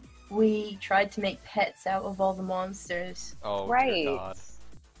everybody, we tried to make pets out of all the monsters. Oh, dear Right. God.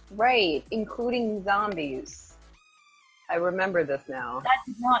 Right, including zombies. I remember this now. That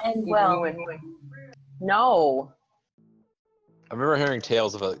did not end Even well. No. I remember hearing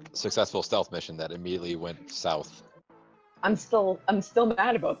tales of a successful stealth mission that immediately went south. I'm still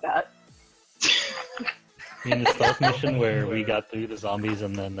mad about that. I mean, the stealth mission where we got through the zombies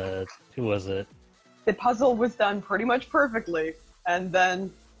and then, who was it? The puzzle was done pretty much perfectly, and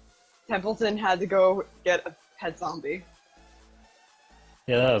then Templeton had to go get a pet zombie.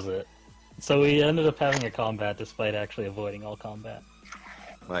 Yeah, that was it. So we ended up having a combat despite actually avoiding all combat.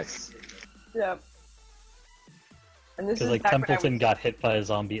 Nice. Yep. And this Because, is like, back when I Templeton was- got hit by a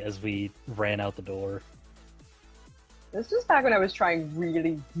zombie as we ran out the door. This was back when I was trying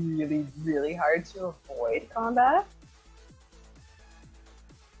really, really, really hard to avoid combat.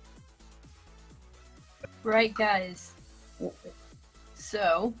 Right, guys.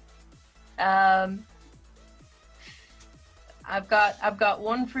 So, I've got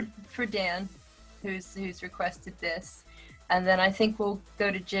one for Dan, who's requested this, and then I think we'll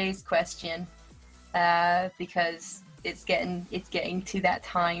go to Jay's question, because it's getting to that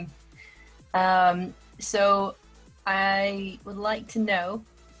time. So I would like to know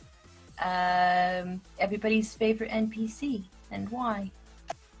everybody's favorite NPC and why.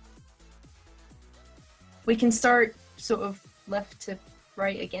 We can start sort of left to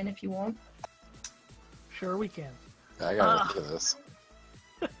right again if you want. Sure, we can. I gotta look at this.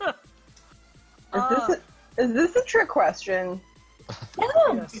 Is this a trick question? No,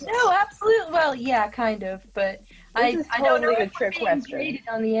 Yes. no, absolutely. Well, yeah, kind of, but I is don't know totally a if trick we're being question. graded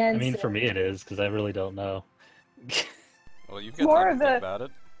on the I answer. mean, for me it is, because I really don't know. Well, you've got More time of to think a- about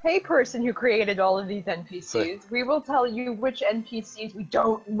it. Hey, person who created all of these NPCs, we will tell you which NPCs we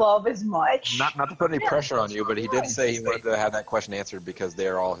don't love as much. Not to put any pressure on you, but he did say he wanted to have that question answered because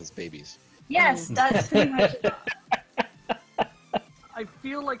they're all his babies. Yes, that's pretty much it. I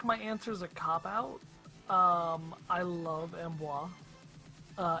feel like my answer's a cop-out. I love Amboise.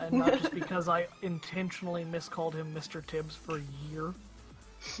 And not just because I intentionally miscalled him Mr. Tibbs for a year.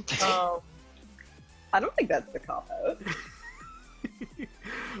 I don't think that's the cop out.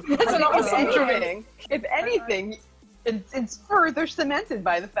 That's an awesome choice. If anything, it's further cemented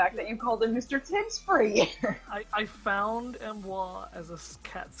by the fact that you called him Mr. Tibbs for a year. I found Amboise as a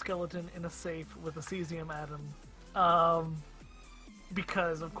cat skeleton in a safe with a cesium atom.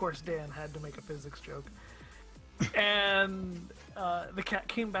 Because, of course, Dan had to make a physics joke. And the cat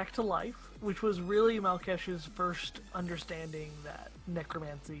came back to life, which was really Malkesh's first understanding that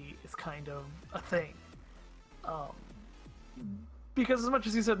necromancy is kind of a thing. Because as much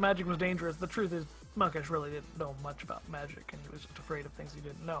as he said magic was dangerous, the truth is Malkesh really didn't know much about magic, and he was just afraid of things he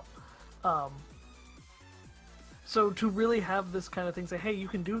didn't know. So to really have this kind of thing say, hey, you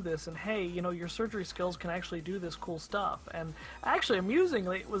can do this, and hey, you know, your surgery skills can actually do this cool stuff. And actually,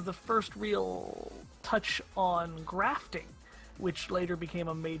 amusingly, it was the first real touch on grafting, which later became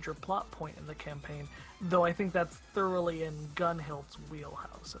a major plot point in the campaign, though I think that's thoroughly in Gunhild's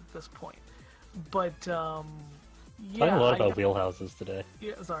wheelhouse at this point. But, yeah. Talking a lot about wheelhouses today.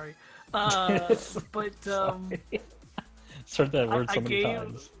 Yeah, sorry. But, Said that word I so many gave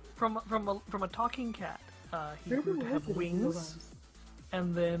times. from a talking cat. He grew to have wings,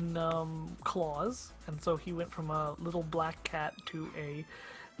 and then claws, and so he went from a little black cat to a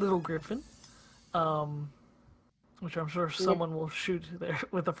little griffin, which I'm sure someone will shoot there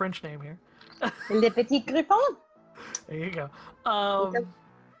with a French name here. Le Petit Griffon. There you go.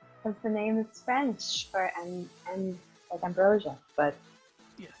 Because the name is French for and like ambrosia, but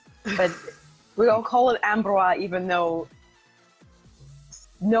Yes. we all call it Ambroise, even though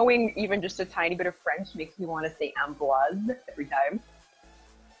knowing even just a tiny bit of French makes me want to say Ambroise every time.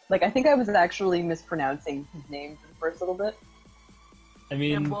 Like, I think I was actually mispronouncing his name for the first little bit. I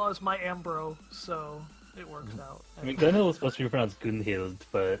mean, Amboise is my Ambro, so it works out. I mean, Gunhild was supposed to be pronounced Gunhild,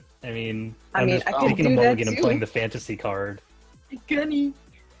 but I mean, I I'm mean, just I could taking a do that mulligan and too. playing the fantasy card. Gunny.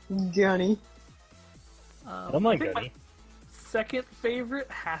 Johnny. I don't mind I think my Gunny. second favorite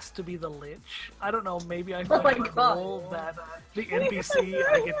has to be the Lich. I don't know, maybe I Oh find my it God. cool that the NPC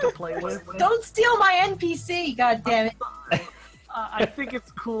I get to play with. Don't steal my NPC, god damn it. I think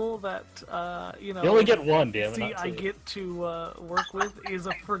it's cool that, you know, You only get one, damn it. see, not I two. get to work with is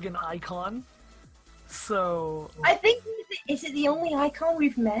a friggin' icon. So, I think, is it the only icon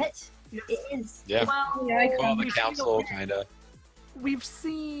we've met? yes. It is. Yeah. It's the only icon. Well, the we've seen council a- kind of. We've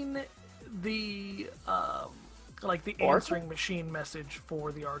seen the, like the Orc? answering machine message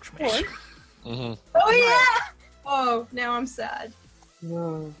for the Archmage. Hmm. Oh yeah! Oh, now I'm sad.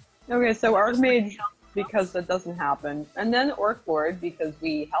 No. Okay, so Archmage, because that doesn't happen. And then Orc Lord, because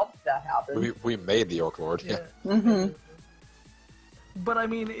we helped that happen. We made the Orc Lord. Yeah. Mm-hmm. But I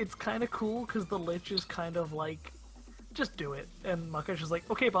mean, it's kind of cool because the Lich is kind of like, just do it. And Makash is like,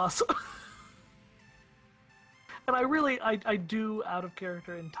 okay, boss. And I do, out of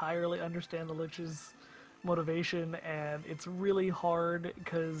character, entirely understand the Lich's motivation, and it's really hard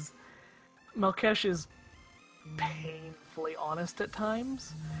because Malkesh is painfully honest at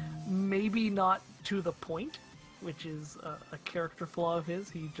times. Maybe not to the point, which is a character flaw of his.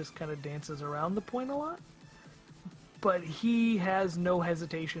 He just kind of dances around the point a lot. But he has no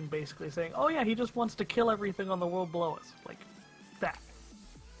hesitation basically saying, oh yeah, he just wants to kill everything on the world below us. Like, that.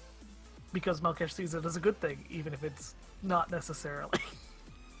 Because Malkesh sees it as a good thing, even if it's not necessarily.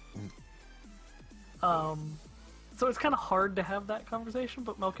 So it's kind of hard to have that conversation,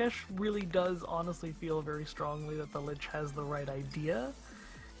 but Malkesh really does honestly feel very strongly that the Lich has the right idea,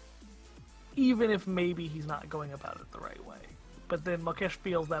 even if maybe he's not going about it the right way. But then Malkesh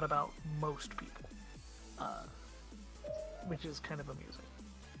feels that about most people, which is kind of amusing.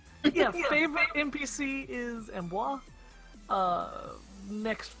 Yeah, favorite NPC is Amboise.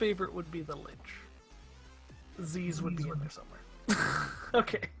 Next favorite would be the Lich. Z's would be in there somewhere.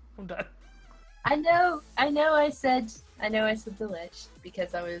 Okay, I'm done. I know I said the Lich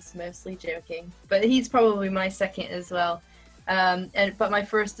because I was mostly joking, but he's probably my second as well. But my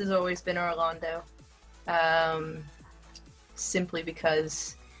first has always been Orlando, simply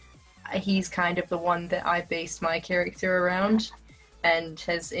because he's kind of the one that I based my character around, and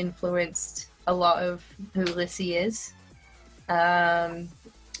has influenced a lot of who Lissy is, for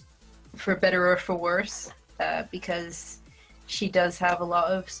better or for worse, because she does have a lot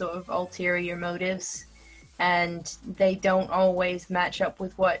of sort of ulterior motives, and they don't always match up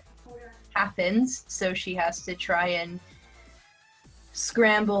with what happens, so she has to try and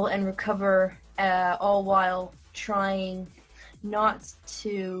scramble and recover, all while trying not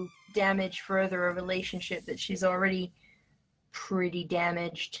to damage further a relationship that she's already pretty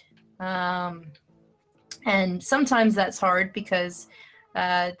damaged. And sometimes that's hard because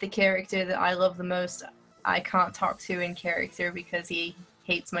the character that I love the most, I can't talk to in character because he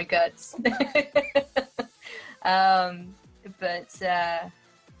hates my guts.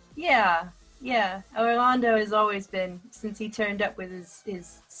 Yeah, Orlando has always been, since he turned up with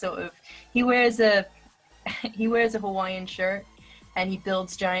his sort of, he wears a Hawaiian shirt and he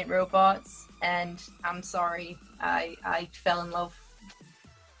builds giant robots, and I'm sorry, I fell in love.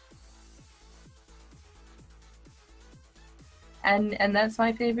 And that's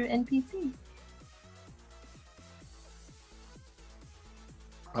my favorite NPC.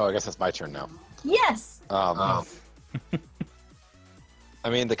 Oh, I guess it's my turn now. Yes! I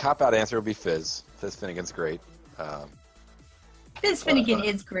mean, the cop-out answer would be Fizz. Fizz Finnegan's great. Fizz Finnegan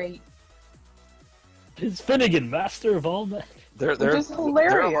is great. It's Finnegan, master of all men. There Which is are a lot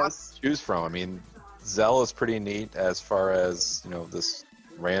hilarious. to choose from. I mean, Zell is pretty neat as far as, you know, this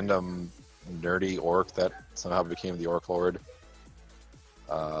random nerdy orc that somehow became the Orc Lord.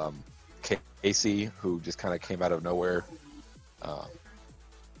 Casey, who just kind of came out of nowhere,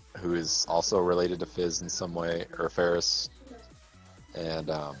 who is also related to Fizz in some way, or Ferris. And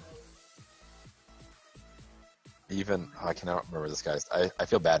even I cannot remember this guy's. I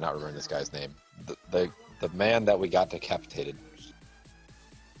feel bad not remembering this guy's name. The man that we got decapitated.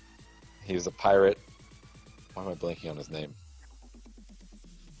 He was a pirate. Why am I blanking on his name?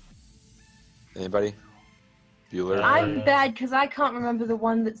 Anybody? Bueller? I'm bad because I can't remember the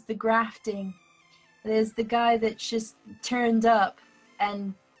one that's the grafting. There's the guy that just turned up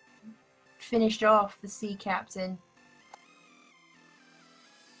and finished off the sea captain.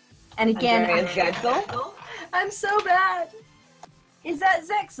 And again, Andreas Zexel? I'm so bad. Is that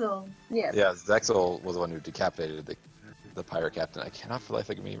Zexel? Yes. Yeah, Zexel was the one who decapitated the pirate captain. I cannot for the life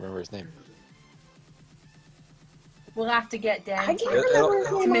of me remember his name. We'll have to get Dan I can't to remember his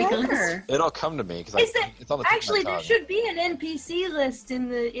to name make a either. list. It'll come to me because Is that it's on the tip of my actually there tongue. should be an NPC list in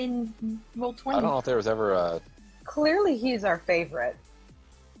Roll20. I don't know if there was ever a clearly he's our favorite.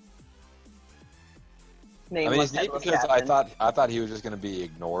 I mean, Nameless it's neat headless because captain. I thought he was just going to be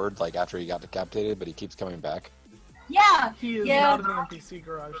ignored, like after he got decapitated, but he keeps coming back. Yeah. He is Yeah. not in the NPC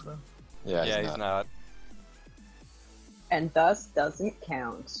garage, though. Yeah, Yeah, he's not. And thus doesn't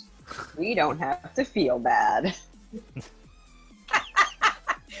count. We don't have to feel bad.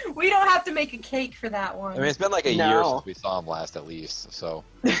 We don't have to make a cake for that one. I mean, it's been like a year No. since we saw him last, at least. So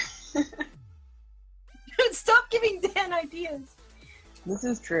Stop giving Dan ideas. This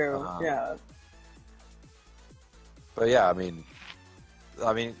is true. Uh-huh. Yeah. But yeah, I mean,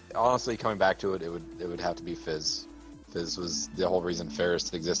 honestly, coming back to it, it would have to be Fizz. Fizz was the whole reason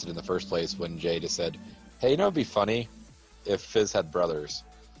Ferris existed in the first place. When Jay just said, "Hey, you know, it'd be funny if Fizz had brothers."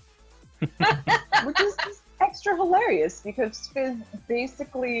 Which is just extra hilarious because Fizz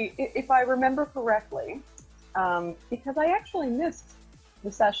basically, if I remember correctly, because I actually missed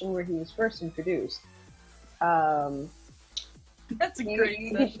the session where he was first introduced. That's a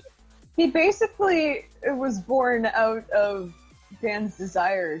great session. He basically was born out of Dan's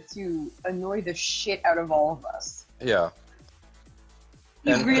desire to annoy the shit out of all of us. Yeah.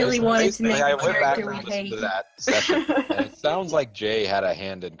 He really wanted to make I a went back character and we listened hate. to that session, and it sounds like Jay had a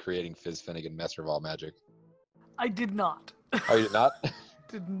hand in creating Fizz Finnegan, Master of All Magic. I did not. Oh, you did not?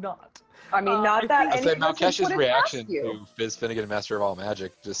 Did not. I mean, I not that think- I said any of us would Malkesh's put it reaction past you. to Fizz Finnegan, Master of All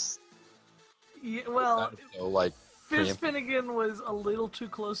Magic, just Yeah, well, sounded so like. Fizz preemptive. Finnegan was a little too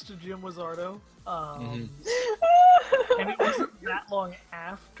close to Jim Wizzardo. Mhm. And it wasn't that long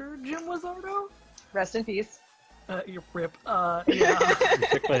after Jim Wizzardo. Rest in peace. Your rip. You Yeah.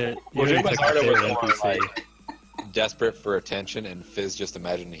 took my, you Well, really Jim took my Wizzardo was favorite more NPC. like desperate for attention, and Fizz just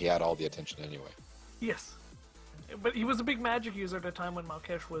imagined he had all the attention anyway. Yes. But he was a big magic user at a time when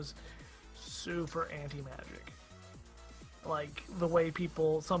Malkesh was super anti-magic. Like, the way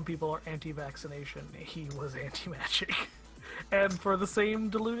some people are anti-vaccination, he was anti-magic. And for the same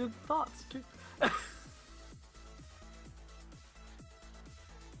deluded thoughts, too.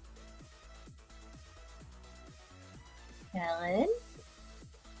 Helen,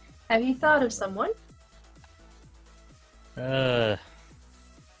 have you thought of someone? I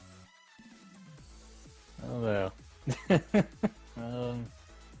don't know.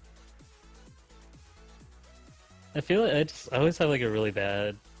 I feel like I always have like a really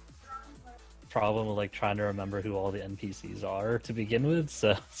bad problem with like trying to remember who all the NPCs are to begin with.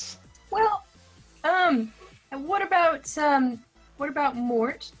 So Well, and what about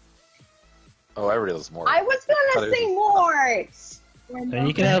Mort? Oh, everybody loves more. I was gonna Others- say Mort! and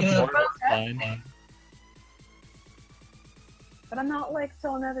you can have more. Fine. But I'm not like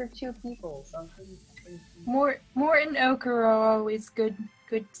till another two people, so Mort and Ochre are always good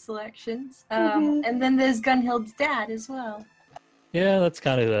selections. Mhm. And then there's Gunhild's dad as well. Yeah, that's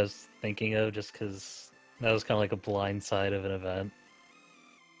kind of who I was thinking of, just because that was kind of like a blind side of an event.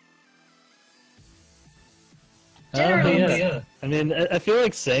 Generally, Yeah. I mean, I feel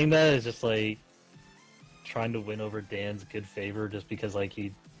like saying that is just like trying to win over Dan's good favor, just because like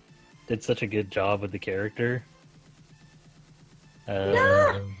he did such a good job with the character.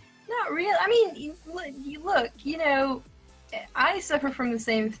 No. Not real. I mean, look, you know, I suffer from the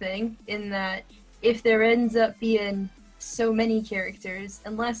same thing in that if there ends up being so many characters,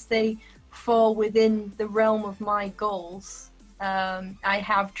 unless they fall within the realm of my goals, I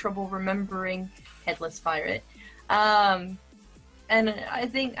have trouble remembering Headless Pirate. And I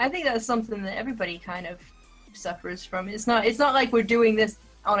think that's something that everybody kind of suffers from. It's not like we're doing this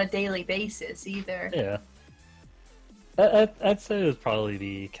on a daily basis either. Yeah. I'd say it would probably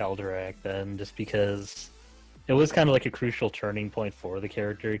be Calderak then, just because it was kind of like a crucial turning point for the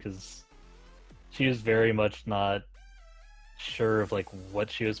character, because she was very much not sure of like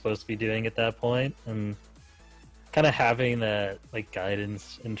what she was supposed to be doing at that point, and kind of having that like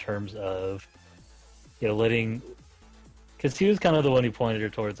guidance in terms of, you know, letting, because he was kind of the one who pointed her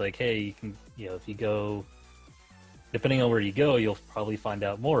towards like, hey, you can, you know, if you go, depending on where you go, you'll probably find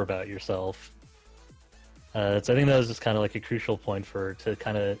out more about yourself. So I think that was just kind of like a crucial point for her to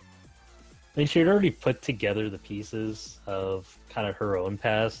kind of, I mean, she had already put together the pieces of kind of her own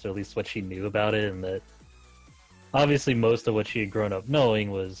past, or at least what she knew about it, and that obviously most of what she had grown up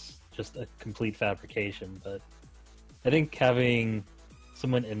knowing was just a complete fabrication. But I think having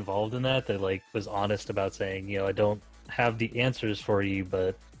someone involved in that like was honest about saying, you know, I don't have the answers for you,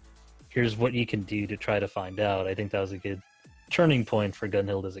 but here's what you can do to try to find out. I think that was a good turning point for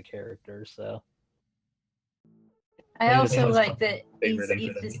Gunhild as a character. So I think also that's like my that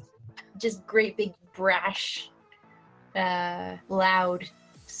he's just great big brash, loud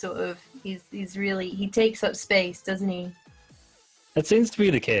sort of. He takes up space, doesn't he? That seems to be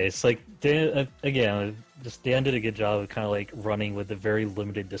the case. Like Dan, again, just Dan did a good job of kind of like running with the very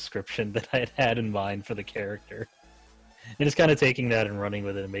limited description that I had in mind for the character, and just kind of taking that and running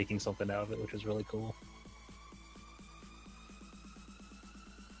with it and making something out of it, which was really cool.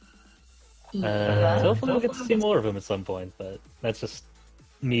 So hopefully we'll get to see more of him at some point, but that's just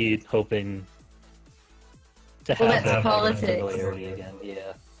me hoping to have that's that politics. familiarity again.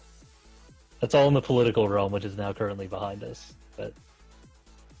 Yeah, that's all in the political realm, which is now currently behind us. But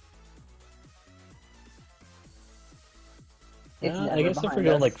It's I never guess if we're behind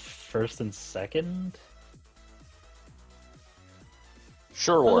going us. like first and second,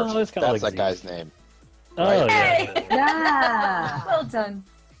 Sherwart. Oh, it's kinda That's like that guy's name. oh Right. yeah. Yeah. Well done.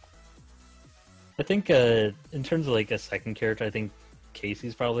 I think in terms of like a second character, I think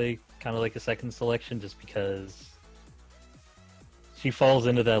Casey's probably kind of like a second selection, just because she falls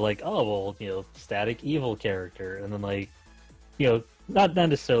into that like, oh well, you know, static evil character, and then like, you know, not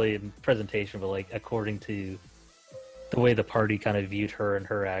necessarily in presentation, but like according to the way the party kind of viewed her and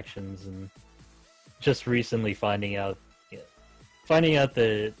her actions, and just recently finding out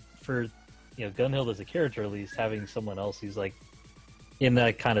that for, you know, Gunhild as a character, at least having someone else who's like in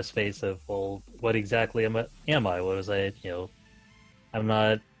that kind of space of, well, what exactly am I? What was I? You know, I'm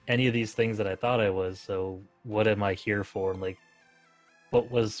not any of these things that I thought I was. So what am I here for? And like,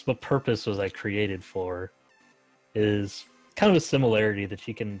 what purpose was I created for? Is kind of a similarity that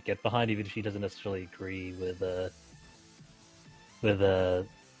she can get behind, even if she doesn't necessarily agree with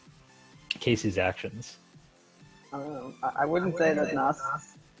Casey's actions. I wouldn't say that Nas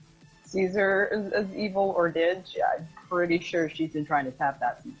sees her as evil or did. I'm pretty sure she's been trying to tap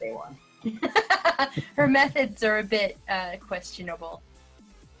that since day one. Her methods are a bit questionable.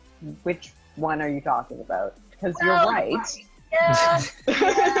 Which one are you talking about? Because Well, you're right. Yeah.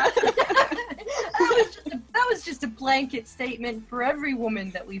 That was just a blanket statement for every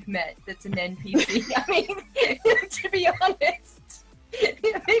woman that we've met that's an NPC. I mean, to be honest,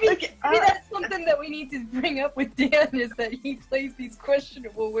 maybe that's something that we need to bring up with Dan, is that he plays these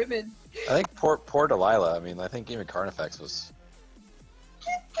questionable women. I think poor Delilah. I mean, I think even Carnifex was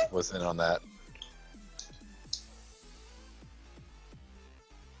in on that.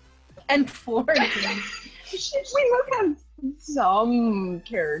 And Florentine. We look at some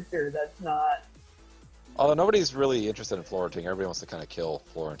character that's not. Although nobody's really interested in Florentine, everybody wants to kind of kill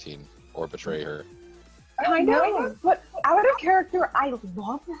Florentine or betray her. I know, but out of character, I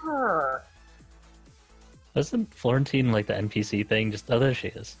love her. Wasn't Florentine like the NPC thing? Just, oh, there she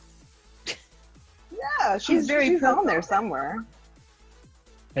is. Yeah, she's on there somewhere.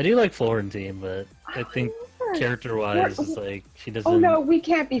 I do like Florentine, but I think love her. character-wise, it's like she doesn't Oh no, we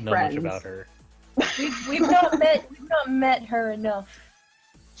can't be know friends. much about her. We've not met her enough.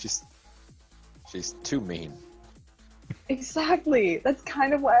 She's too mean. Exactly. That's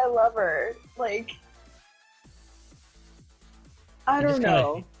kind of why I love her. Like, I don't just kinda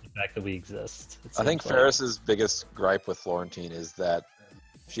know. hate the fact that we exist. it I think seems like. Ferris's biggest gripe with Florentine is that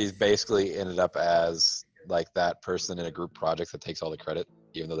she's basically ended up as like that person in a group project that takes all the credit,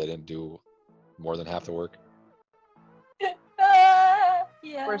 even though they didn't do more than half the work.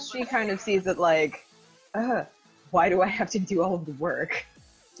 Yeah. Where she kind of sees it like, why do I have to do all of the work?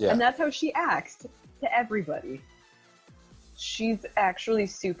 Yeah. And that's how she acts to everybody. She's actually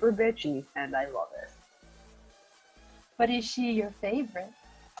super bitchy, and I love it. But is she your favorite?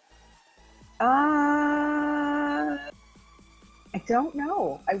 I don't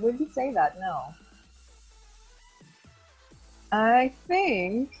know. I wouldn't say that, no. I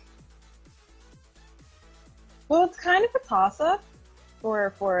think... Well, it's kind of a toss-up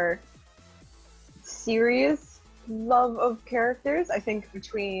for serious love of characters. I think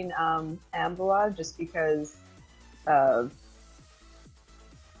between Ambula, just because of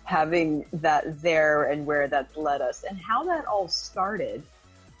having that there and where that's led us, and how that all started.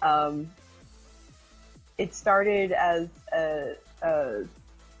 It started as a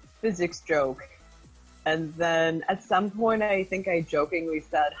physics joke, and then at some point I think I jokingly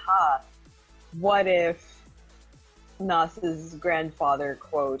said, what if Nas's grandfather,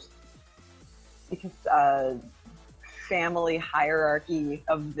 quote, because family hierarchy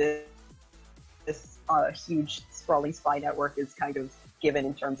of this huge sprawling spy network is kind of given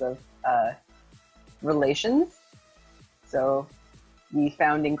in terms of relations. So the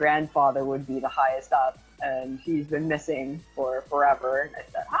founding grandfather would be the highest up, and he's been missing for forever. And I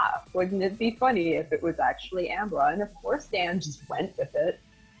said, wouldn't it be funny if it was actually Ambra? And of course Dan just went with it.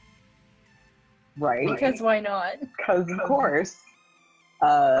 Right? Because why not? Because of course.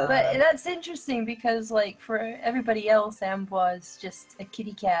 But that's interesting because, like, for everybody else, Ambois is just a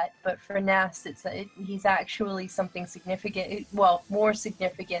kitty cat. But for Nast, he's actually something significant. Well, more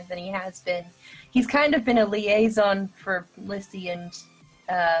significant than he has been. He's kind of been a liaison for Lissy and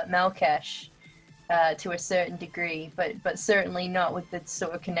Malkesh to a certain degree, but certainly not with the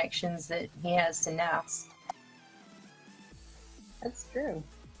sort of connections that he has to Nast. That's true.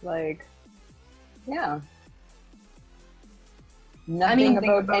 Like, yeah. Nothing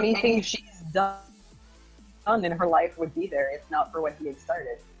about anything she's done in her life would be there if not for what he had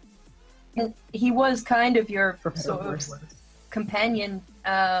started. And he was kind of your For better sort or of worse. companion.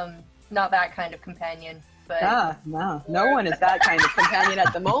 Not that kind of companion, but No one is that kind of companion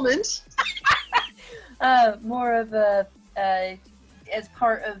at the moment. more of a as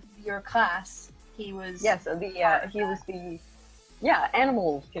part of your class. He was Yeah, so he was the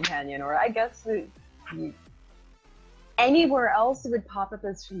animal companion, or I guess anywhere else it would pop up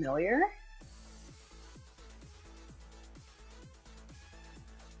as familiar.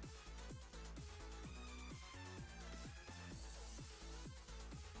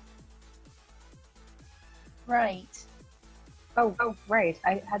 right. Oh, right.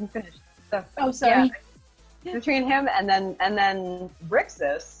 I hadn't finished. So, Oh, sorry. yeah, between him and then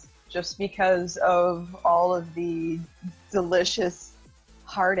Rixus, just because of all of the delicious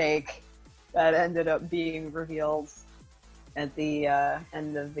heartache that ended up being revealed at the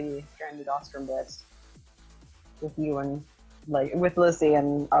end of the Stranded Ostrom bit with you and with Lissy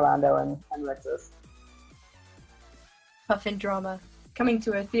and Orlando and Rixus. Puffin drama coming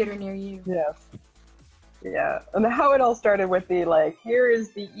to a theater near you. Yes. Yeah, and how it all started with the here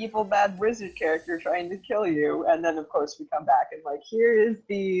is the evil bad wizard character trying to kill you, and then of course we come back and here is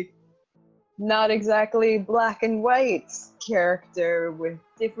the not exactly black and white character with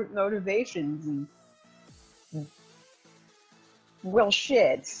different motivations and well,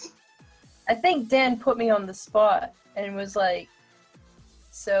 shit. I think Dan put me on the spot and was like,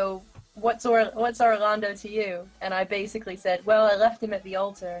 "So what's Orlando to you?" And I basically said, "Well, I left him at the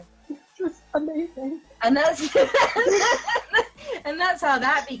altar." Just amazing. And that's and that's how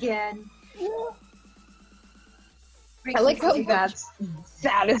that began. I like how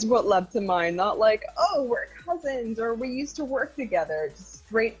that is what led to mine, not oh, we're cousins or we used to work together. Just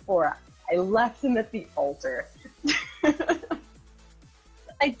straight for I left him at the altar.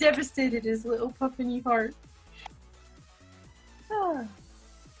 I devastated his little puffiny heart.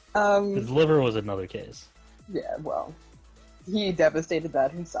 His liver was another case. Yeah, well, he devastated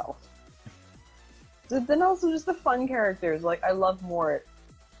that himself. Then also just the fun characters, I love Mort,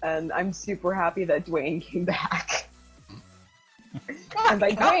 and I'm super happy that Dwayne came back. And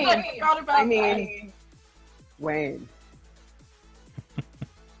by Dwayne, I mean Wayne.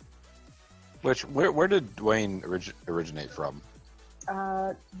 Which where did Dwayne originate from?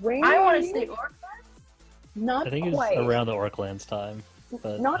 Dwayne. I want to say Orc. Not I think it quite. was around the Orclands time.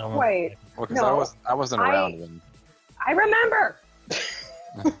 But Not I don't quite. Well, because No, I wasn't around when. I remember.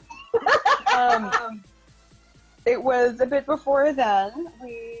 It was a bit before then.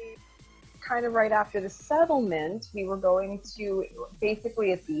 We kind of right after the settlement, we were going to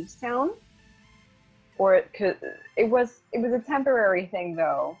basically a thieves' town, or it was a temporary thing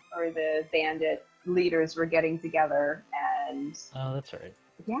though, or the bandit leaders were getting together, and Oh, that's right.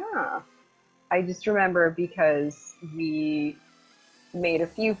 yeah, I just remember because we made a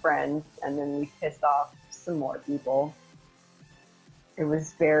few friends and then we pissed off some more people. It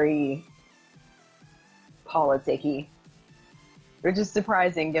was very politicky, which is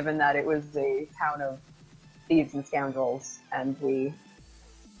surprising given that it was a town of thieves and scoundrels, and we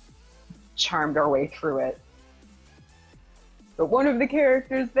charmed our way through it. But one of the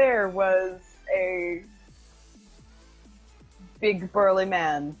characters there was a big burly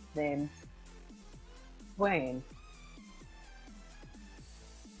man named Wayne.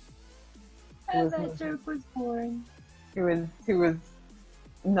 And that joke was boring. Who was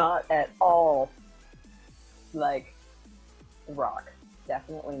not at all like Rock.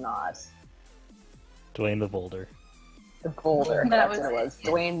 Definitely not. Dwayne the Boulder. The Boulder. That That's what it was.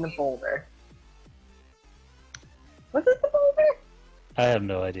 was Dwayne the Boulder. Was it the Boulder? I have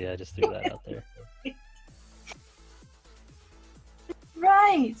no idea. I just threw that out there.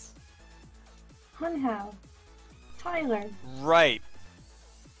 Right. Hunhow. Tyler. Right.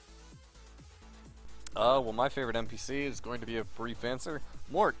 Well, my favorite NPC is going to be a brief answer.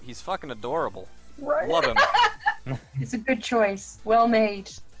 Mort, he's fucking adorable. Right. Love him. It's a good choice. Well made.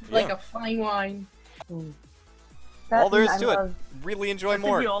 Like Yeah. a fine wine. All there is I to it. love- Really I enjoy think we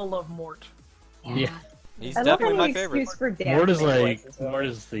Mort. all love Mort. Yeah. He's I love definitely any my favorite. excuse for Dan Mort is to make like voices, though. Mort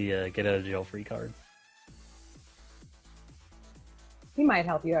is the get out of jail free card. He might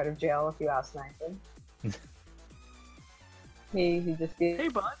help you out of jail if you ask nicely. he just be Hey,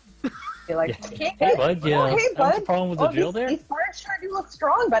 bud. like, Okay. Hey, bud, yeah. oh, hey, What's the bud. problem with the jail these, there? These parts sure do look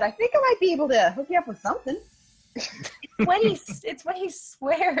strong, but I think I might be able to hook you up with something. It's when he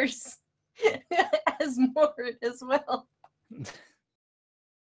swears as Mort as well.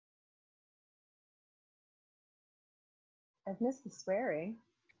 I've missed the swearing.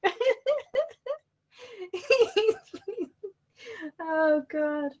 Oh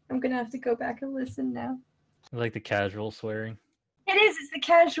god, I'm gonna have to go back and listen now. Like the casual swearing. It is. It's the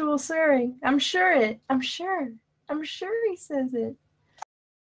casual swearing. I'm sure he says it.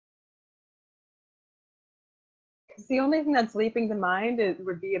 The only thing that's leaping to mind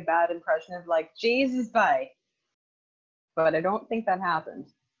would be a bad impression of like Jesus bye. But I don't think that happened.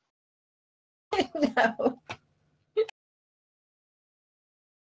 No.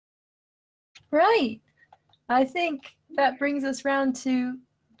 Right. I think that brings us round to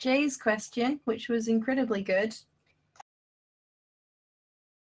Jay's question, which was incredibly good.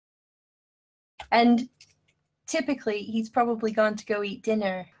 And typically, he's probably gone to go eat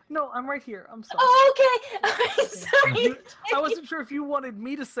dinner. No, I'm right here. I'm sorry. Oh, okay. I'm sorry. I wasn't sure if you wanted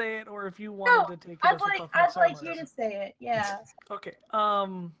me to say it or if you wanted to take it as a Puffin I'd like summary. you to say it. Yeah. Okay.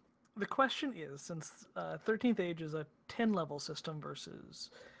 The question is, since 13th Age is a 10-level system versus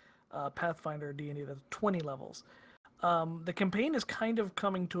Pathfinder D&D that's 20 levels, the campaign is kind of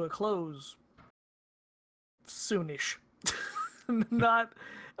coming to a close soonish. Not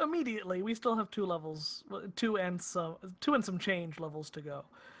immediately. We still have 2 levels, 2 and some change levels to go.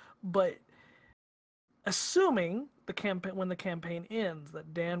 But assuming when the campaign ends,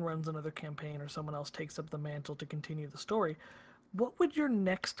 that Dan runs another campaign or someone else takes up the mantle to continue the story, what would your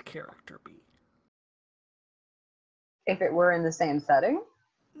next character be? If it were in the same setting?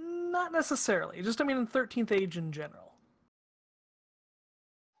 Not necessarily. Just, I mean, in 13th Age in general.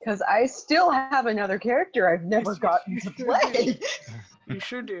 Because I still have another character I've never gotten to play. You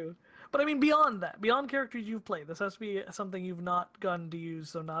sure do. But I mean, beyond that, beyond characters you've played, this has to be something you've not gotten to use,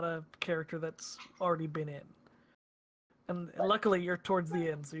 so not a character that's already been in. And luckily, you're towards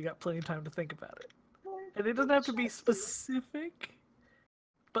the end, so you got plenty of time to think about it. And it doesn't have to be specific,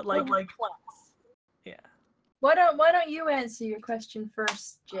 but like class. Yeah. Why don't you answer your question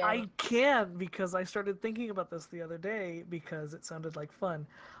first, Jay? I can, because I started thinking about this the other day because it sounded like fun.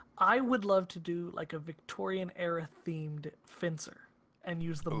 I would love to do like a Victorian era themed fencer and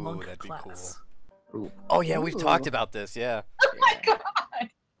use the monk that'd be class. Ooh. Oh yeah, we've Ooh. talked about this. Yeah. Oh my god!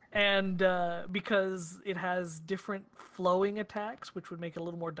 And because it has different flowing attacks, which would make it a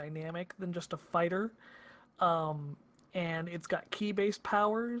little more dynamic than just a fighter, and it's got key-based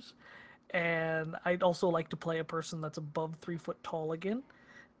powers, and I'd also like to play a person that's above 3 foot tall again,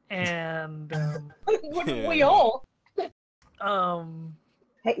 and Wouldn't we all?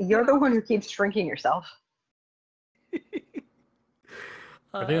 Hey, you're the one who keeps shrinking yourself.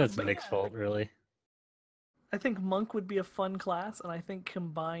 I think that's but Nick's yeah, fault, really. I think monk would be a fun class, and I think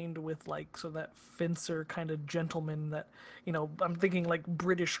combined with that fencer kind of gentleman that, I'm thinking like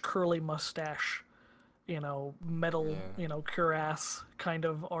British curly mustache, metal, cuirass kind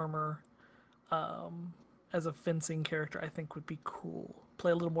of armor, as a fencing character, I think would be cool.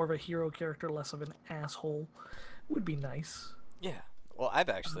 Play a little more of a hero character, less of an asshole, would be nice. Yeah. Well, I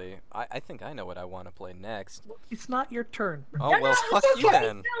think I know what I want to play next. It's not your turn. Oh well, fuck it's you okay.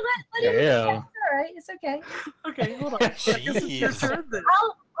 then. No, let him Yeah. It's alright, it's okay. Okay, hold on. I guess it's your Jeez. turn then.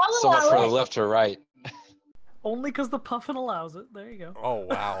 I'll So much allow for the it. left to right. Only because the Puffin allows it. There you go. Oh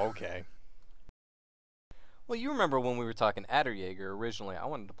wow, okay. Well, you remember when we were talking Adderjaeger originally? I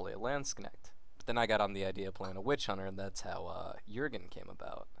wanted to play a Landsknecht, but then I got on the idea of playing a Witch Hunter, and that's how Jurgen came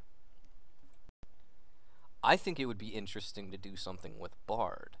about. I think it would be interesting to do something with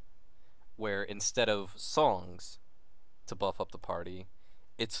Bard, where instead of songs to buff up the party,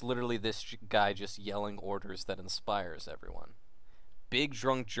 it's literally this guy just yelling orders that inspires everyone. Big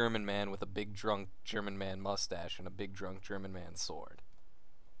drunk German man with a big drunk German man mustache and a big drunk German man sword.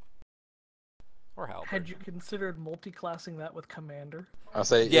 Or halberd. Had you considered multi-classing that with Commander? I'll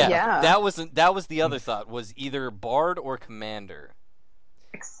say Yeah, that was the other thought, was either Bard or Commander.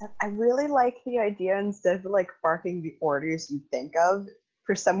 Except I really like the idea, instead of like barking the orders you think of,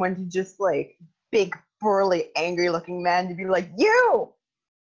 for someone to just like big, burly, angry looking man to be like, you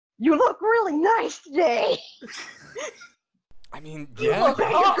look really nice today. I mean, You're yeah,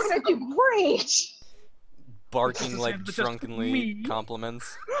 gonna do great. barking like Just me. drunkenly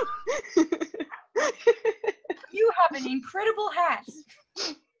compliments. You have an incredible hat.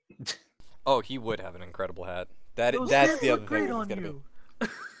 Oh, he would have an incredible hat. Those That's pants the other look thing. great It's on gonna you. be.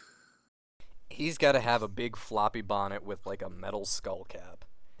 He's got to have a big floppy bonnet with like a metal skull cap,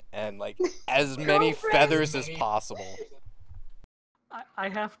 and like as many feathers as possible. I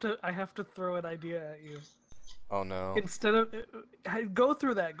have to throw an idea at you. Oh no. Instead of go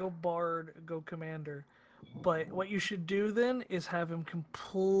through that, go bard, go commander. But what you should do then is have him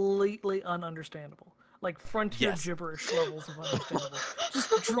completely ununderstandable. Like frontier gibberish levels of understandable. Just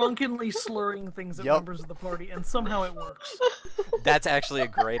drunkenly slurring things at members of the party, and somehow it works. That's actually a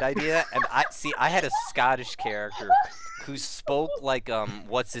great idea. And I had a Scottish character who spoke like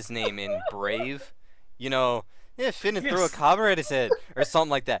what's his name in Brave? You know, yeah, Finn threw a cobber at his head or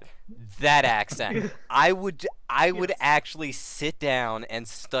something like that. That accent. I would actually sit down and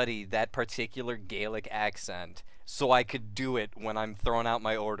study that particular Gaelic accent so I could do it when I'm throwing out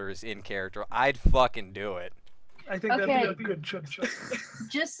my orders in character. I'd fucking do it. I think that'd be a good choice.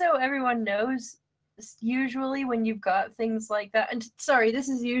 Just so everyone knows, usually when you've got things like that, and sorry, this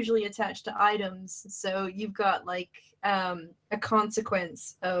is usually attached to items, so you've got like a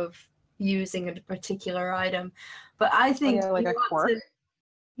consequence of using a particular item. But I think like a quirk.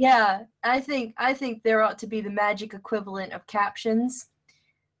 I think there ought to be the magic equivalent of captions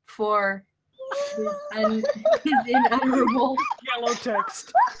for his inutterable yellow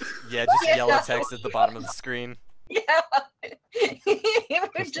text. Yeah, just yellow text at the bottom of the screen. Yeah.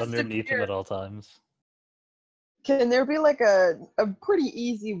 Just underneath him at all times. Can there be like a pretty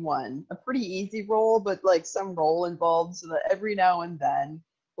easy one, a pretty easy roll, but like some roll involved so that every now and then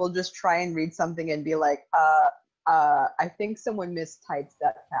we'll just try and read something and be like, I think someone mistyped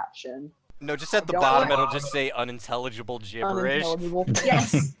that caption. No, just at the bottom it'll just say unintelligible gibberish.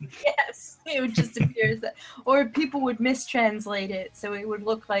 Yes, yes. It would just appear as that, or people would mistranslate it, so it would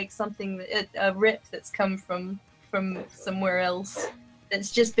look like something a rip that's come from somewhere else.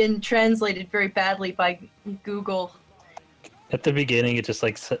 It's just been translated very badly by Google. At the beginning, it just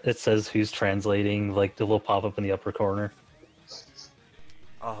like it says who's translating, like the little pop-up in the upper corner.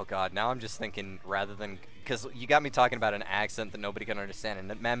 Oh god, now I'm just thinking rather than because you got me talking about an accent that nobody can understand,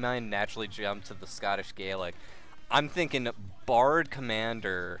 and my mind naturally jumped to the Scottish Gaelic. I'm thinking Bard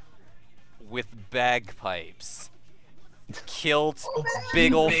Commander with bagpipes, kilt,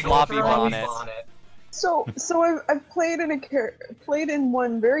 big old floppy bonnet. So I've played in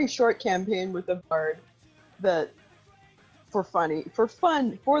one very short campaign with a bard that for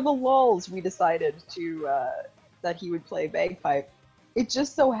fun, for the lulz, we decided to that he would play bagpipe. It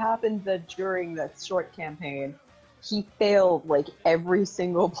just so happened that during that short campaign, he failed like every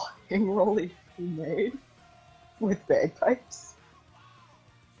single playing roll he made with bagpipes.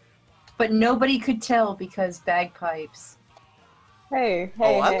 But nobody could tell because bagpipes. Hey,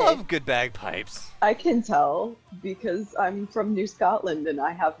 I love good bagpipes. I can tell because I'm from New Scotland and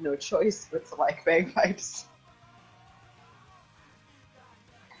I have no choice but to like bagpipes.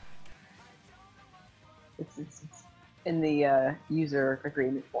 It's in the user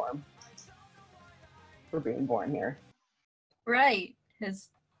agreement form for being born here. Right. Has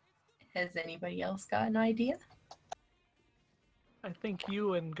anybody else got an idea? I think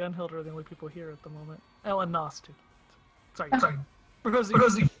you and Gunhild are the only people here at the moment. Oh, and Nos too. Sorry.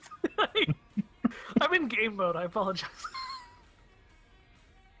 Rosie. I'm in game mode. I apologize.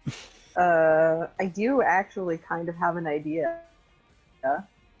 I do actually kind of have an idea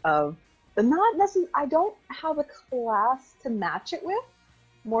of, but not necessarily. I don't have a class to match it with.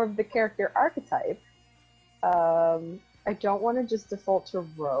 More of the character archetype. I don't want to just default to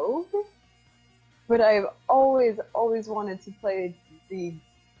rogue, but I've always wanted to play the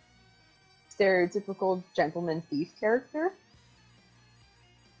stereotypical gentleman thief character.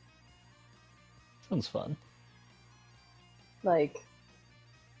 Sounds fun. Like,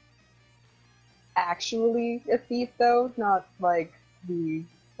 actually a thief though, not like the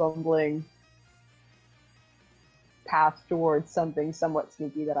bumbling path towards something somewhat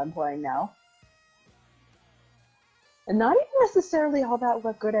sneaky that I'm playing now. And not even necessarily all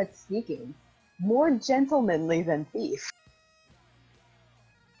that good at sneaking. More gentlemanly than thief.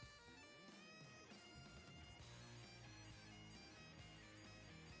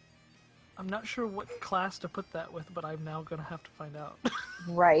 I'm not sure what class to put that with, but I'm now gonna have to find out.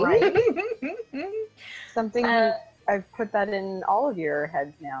 Right? Something I've put that in all of your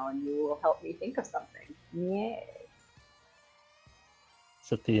heads now, and you will help me think of something. Yay.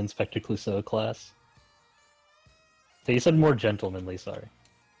 Is it the Inspector Clouseau class? So you said more gentlemanly, sorry.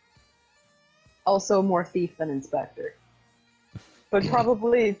 Also more thief than inspector. But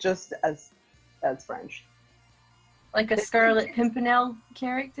probably just as French. Like a Scarlet Pimpernel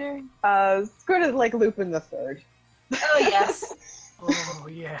character? Sort of like Lupin the Third. Oh yes. Oh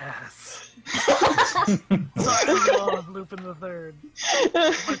yes. Sorry, I love Lupin the Third.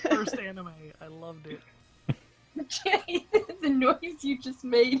 My first anime. I loved it. The noise you just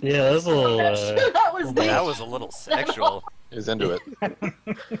made. Yeah, that's a little. That was the That was a little sexual. He was into it.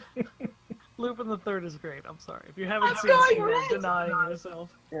 Lupin the Third is great. I'm sorry if you haven't I'm seen it. going You're right. denying yourself.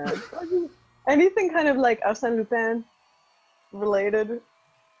 Yeah. Anything kind of like Arsène Lupin related?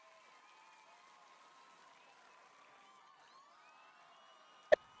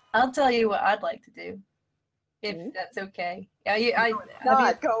 I'll tell you what I'd like to do, if that's okay. Yeah,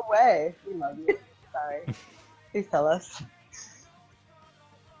 Not go away. We love you. Sorry. Please tell us.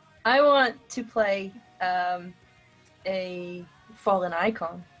 I want to play a fallen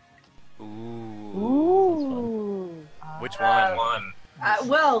icon. Ooh. Ooh. Which one?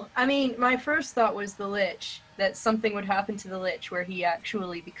 Well, I mean, my first thought was the Lich. That something would happen to the Lich where he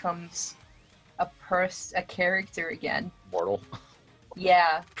actually becomes a character again. Mortal.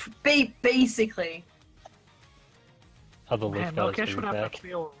 Yeah, basically. How the Man, Lich got Malkesh his would food have back. to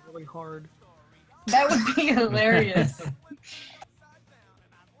feel really hard. That would be hilarious.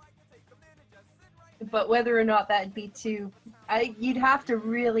 But whether or not that'd be you'd have to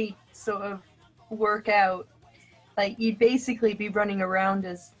really sort of work out. Like, you'd basically be running around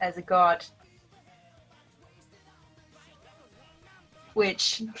as a god.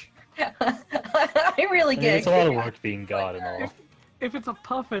 Which, I really I mean, get it's a lot of work being God and all. If it's a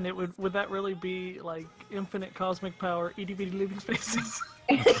puffin, would that really be like infinite cosmic power, itty bitty living spaces?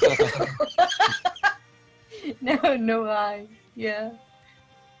 No lie. Yeah.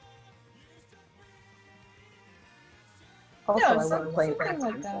 Also, No, I want to play something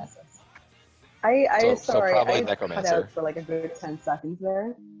like Princess. that. I So sorry, probably I Necromancer. cut out for like a good 10 seconds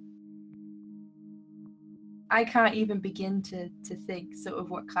there. I can't even begin to think sort of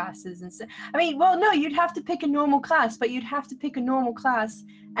what classes and stuff. I mean, well, no, you'd have to pick a normal class, but you'd have to pick a normal class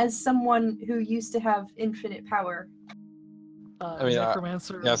as someone who used to have infinite power. I mean,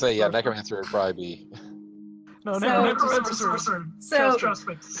 Necromancer. Yeah, I say yeah, sorcerer. Necromancer would probably be No, So- Necromancer, sorcerer. So- Trust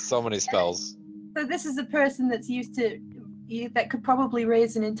me. so many spells. So this is a person that's used to that could probably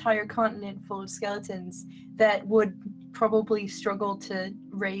raise an entire continent full of skeletons that would probably struggle to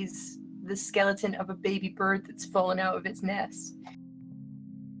raise the skeleton of a baby bird that's fallen out of its nest.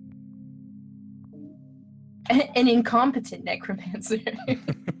 An incompetent necromancer.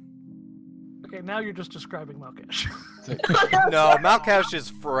 Okay, now you're just describing Malkesh. No, Malkash is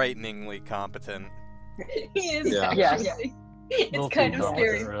frighteningly competent. He is Yeah. actually. It's Little kind too of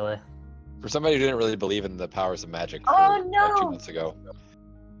scary. competent, really. For somebody who didn't really believe in the powers of magic for Oh, like no! 2 months ago.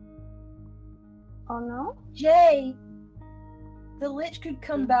 Oh no? Jay, the Lich could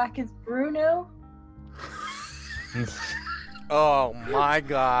come back as Bruno. Oh my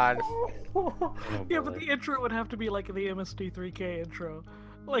god. Oh, Yeah, but boy. the intro would have to be like the MST3K intro.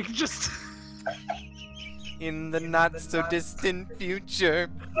 Like, just... In the not so distant future.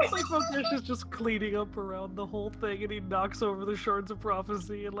 like, Malkesh is just cleaning up around the whole thing, and he knocks over the shards of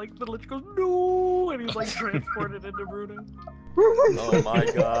prophecy, and, like, the Lich goes, no! And he's, like, transported into Bruno. Oh my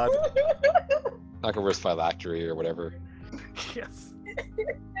god. Not gonna risk phylactery or whatever. Yes.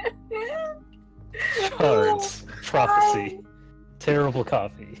 Shards, prophecy, terrible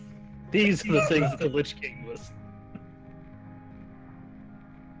coffee. These are the things that the Lich King was.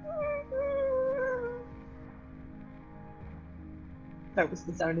 That was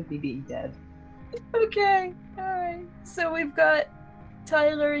the sound of me being dead. Okay, alright. So we've got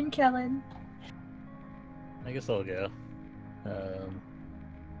Tyler and Kellen. I guess I'll go.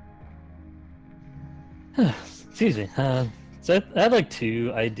 Excuse me. So I had like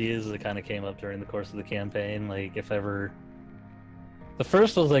 2 ideas that kind of came up during the course of the campaign. Like, if ever. The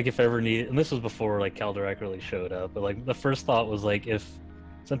first was like, if ever need, and this was before like Calderak really showed up. But like, the first thought was like, if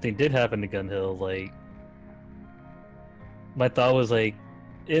something did happen to Gunhill, like, my thought was like,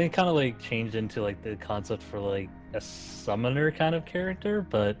 it kind of like changed into like the concept for like a summoner kind of character,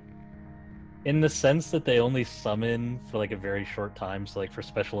 but in the sense that they only summon for like a very short time, so like for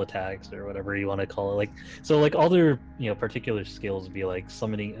special attacks or whatever you want to call it. Like, so like all their particular skills would be like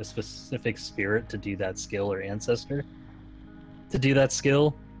summoning a specific spirit to do that skill or ancestor to do that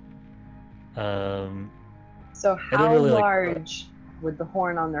skill. So I how don't really, like- large would the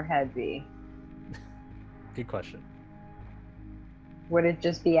horn on their head be? Good question. Would it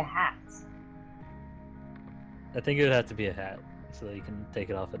just be a hat? I think it would have to be a hat so that you can take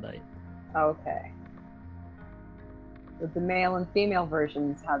it off at night. Okay. But the male and female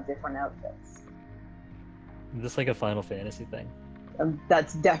versions have different outfits. Is this like a Final Fantasy thing?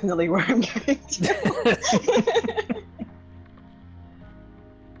 That's definitely where I'm going to.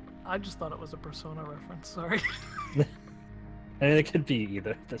 I just thought it was a Persona reference, sorry. I mean, it could be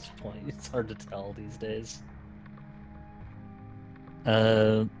either at this point. It's hard to tell these days.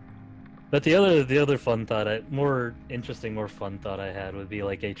 But the other fun thought, more interesting, more fun thought I had would be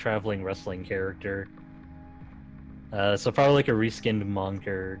like a traveling wrestling character. So probably like a reskinned monk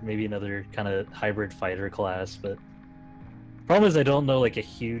or maybe another kind of hybrid fighter class. But problem is I don't know like a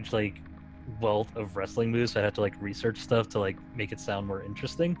huge like wealth of wrestling moves. So I have to like research stuff to like make it sound more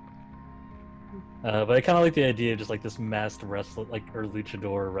interesting. But I kind of like the idea of just like this masked wrestler, like or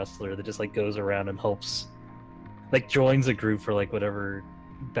luchador wrestler that just like goes around and helps, like joins a group for like whatever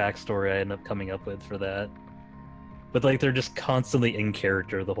backstory I end up coming up with for that. But like they're just constantly in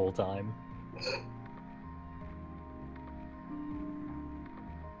character the whole time.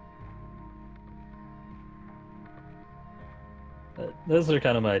 Those are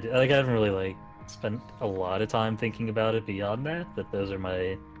kind of my like I haven't really like spent a lot of time thinking about it beyond that, but those are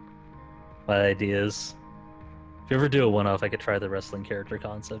my ideas. If you ever do a one-off, I could try the wrestling character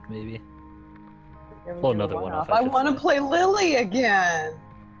concept maybe. Well, another one-off. I want to play Lily again.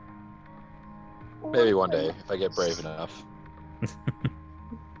 Maybe one day if I get brave enough.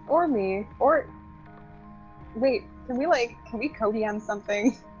 Or me. Or wait, can we co-DM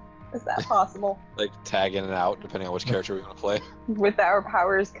something? Is that possible? Like tag in and out depending on which character we want to play. With our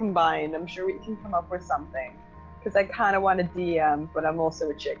powers combined, I'm sure we can come up with something. Because I kind of want to DM, but I'm also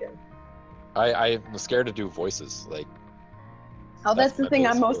a chicken. I'm scared to do voices. Like. Oh, that's the thing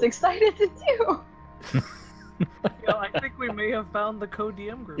I'm most excited to do. Yeah, I think we may have found the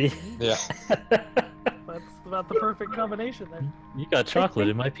co-DM group. Yeah. That's about the perfect combination there. You got chocolate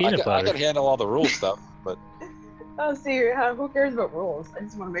in my peanut I butter. can handle all the rule stuff, but. Oh, see, who cares about rules? I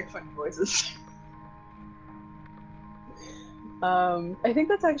just want to make funny voices. I think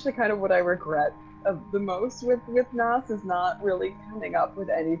that's actually kind of what I regret the most with NOS is not really coming up with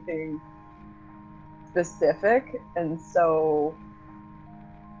anything specific, and so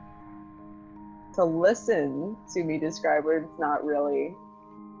to listen to me describe it, it's not really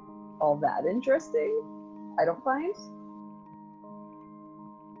all that interesting, I don't find.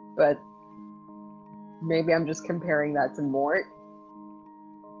 But maybe I'm just comparing that to Mort.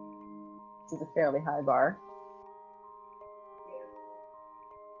 It's a fairly high bar.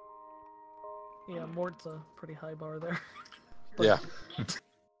 Yeah, Mort's a pretty high bar there. Yeah.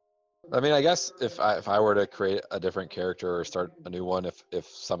 I mean, I guess if I were to create a different character or start a new one, if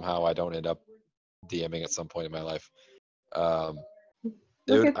somehow I don't end up DMing at some point in my life,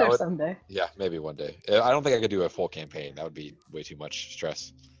 We'll get there someday. Yeah, maybe one day. I don't think I could do a full campaign. That would be way too much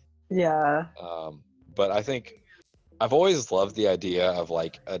stress. Yeah. But I think I've always loved the idea of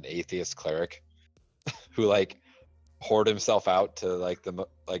like an atheist cleric who like poured himself out to like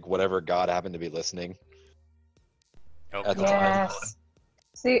whatever god happened to be listening. Oh, at the time.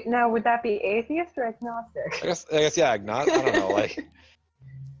 See, now would that be atheist or agnostic? I guess yeah, I don't know, like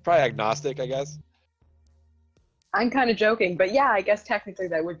probably agnostic, I guess. I'm kind of joking, but yeah, I guess technically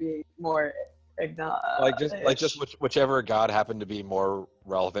that would be more agnostic. Like just whichever god happened to be more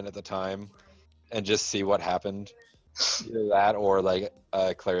relevant at the time, and just see what happened. Either that, or like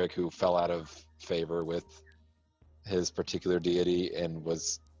a cleric who fell out of favor with his particular deity and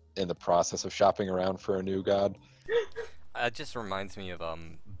was in the process of shopping around for a new god. It just reminds me of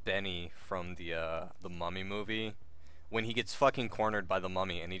Benny from the Mummy movie, when he gets fucking cornered by the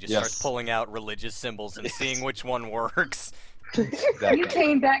mummy and he just starts pulling out religious symbols and seeing which one works. Exactly. You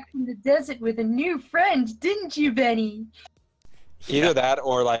came back from the desert with a new friend, didn't you, Benny? Either that,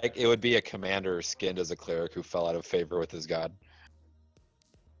 or like it would be a commander skinned as a cleric who fell out of favor with his god.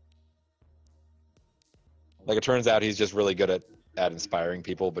 Like it turns out he's just really good at inspiring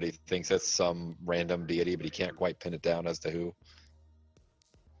people, but he thinks it's some random deity, but he can't quite pin it down as to who.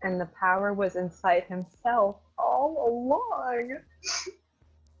 And the power was inside himself all along.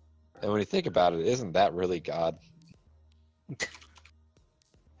 And when you think about it, isn't that really God?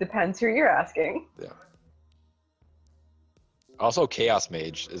 Depends who you're asking. Yeah. Also, Chaos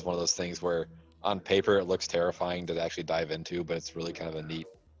Mage is one of those things where on paper it looks terrifying to actually dive into, but it's really kind of a neat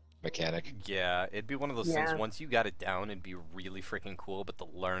mechanic. Yeah, it'd be one of those things, once you got it down, it'd be really freaking cool, but the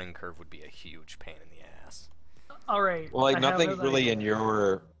learning curve would be a huge pain in the ass. Alright. Well, like nothing really in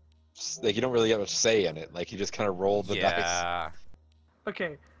your... Like, you don't really have much say in it. Like, you just kind of roll the dice.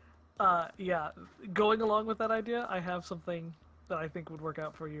 Okay. Yeah. Going along with that idea, I have something that I think would work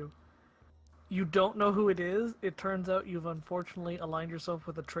out for you. You don't know who it is. It turns out you've unfortunately aligned yourself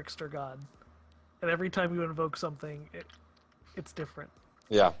with a trickster god. And every time you invoke something, it's different.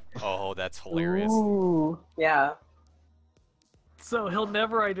 Yeah. Oh, that's hilarious. Ooh, yeah. So he'll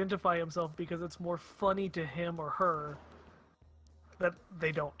never identify himself because it's more funny to him or her that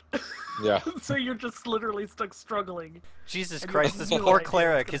they don't. Yeah. So you're just literally stuck struggling. Jesus And you Christ, have this no poor idea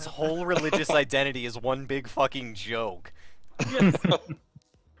cleric, what's his gonna happen. whole religious identity is one big fucking joke. Yes.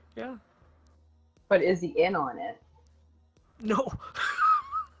 Yeah. But is he in on it? No.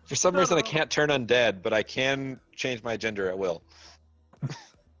 For some Not reason, I at all. can't turn undead, but I can change my gender at will.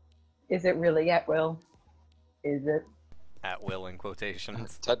 Is it really at will? Is it? At will in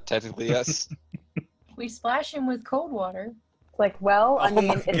quotations. Technically, yes. We splash him with cold water. It's like, well, I Oh mean,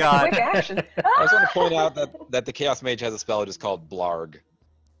 my it's God. a quick action. I just want to point out that the Chaos Mage has a spell just called Blarg.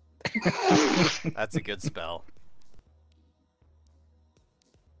 That's a good spell.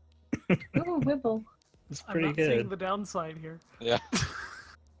 Ooh, Wibble. It's I'm pretty not seeing good. the downside here. Yeah.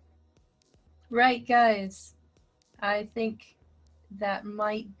 Right, guys. I think that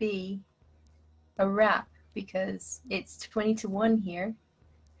might be a wrap because it's 20-1 here.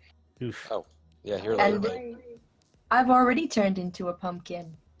 Oof. Oh, yeah, here And later. I've already turned into a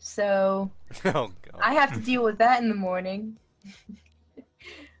pumpkin. So Oh god. I have to deal with that in the morning.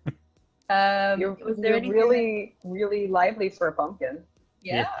 You're, Was there you're anything really, really lively for a pumpkin.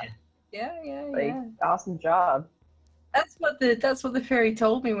 Yeah. Yeah. Like, awesome job. That's what the fairy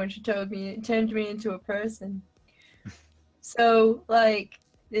told me when she told me it turned me into a person. So, like,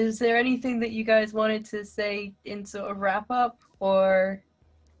 is there anything that you guys wanted to say in sort of wrap up, or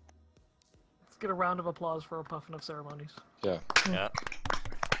Let's get a round of applause for a puffin of ceremonies. Yeah. I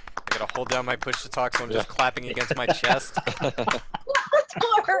gotta hold down my push to talk, so I'm just Yeah. clapping against my chest.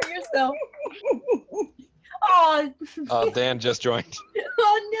 don't hurt yourself? Oh, Dan just joined.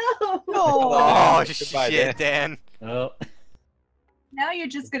 oh no! Oh Goodbye, shit, Dan. Oh, Now you're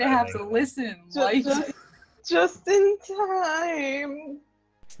just gonna have to listen. Like, Just in time.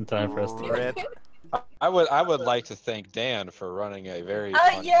 it's in time for us to Rip. I would like to thank Dan for running a very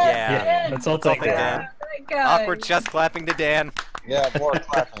fun yes, Yeah. yes. Let's all Let's all take thank that. Dan. That guy. Awkward chest clapping to Dan. Yeah, more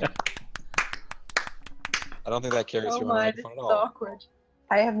clapping. I don't think that carries Oh through my, my this microphone is at all. awkward.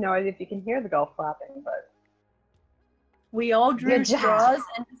 I have no idea if you can hear the golf clapping, but We all drew Good job. straws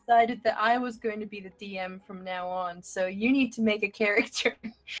and decided that I was going to be the DM from now on. So you need to make a character.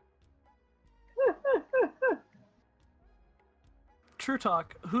 True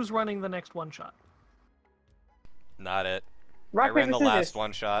talk. Who's running the next one shot? Not it. rock, I ran paper, the last scissors.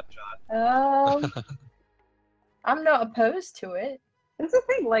 one shot. I'm not opposed to it. It's the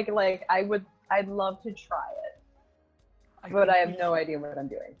thing, I'd love to try it, but think I have we no should- idea what I'm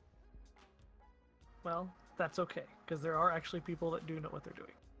doing. Well, that's okay, because there are actually people that do know what they're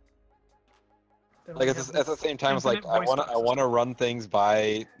doing. They Like don't at have the this same time, it's like infinite I voice want to boxes. run things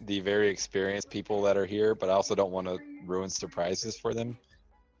by the very experienced people that are here, but I also don't want to ruin surprises for them.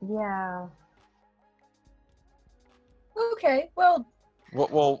 Yeah. Okay, well,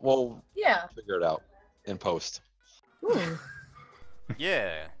 We'll yeah. figure it out in post.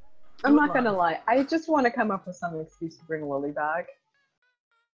 Yeah. I'm Do it not gonna live. lie. I just want to come up with some excuse to bring Lily back.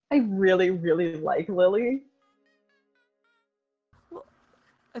 I really, really like Lily.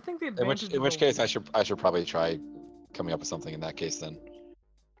 I think the In advantage. which of case, I should probably try coming up with something in that case then.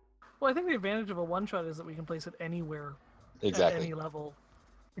 Well, I think the advantage of a one shot is that we can place it anywhere, at Exactly. any level,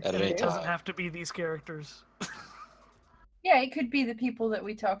 At and any it doesn't time. have to be these characters. Yeah, it could be the people that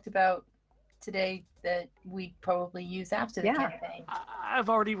we talked about today that we'd probably use after the Yeah. campaign. I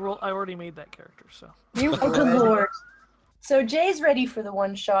already made that character, so. You Oh, good lord. So Jay's ready for the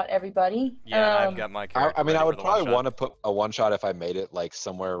one shot, everybody. Yeah, and I've got my character. I mean, I ready would for the probably one-shot. want to put a one shot if I made it like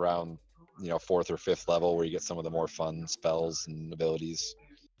somewhere around, 4th or 5th level where you get some of the more fun spells and abilities.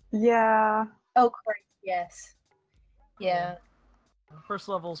 Yeah. Oh, Christ, yes. Yeah. First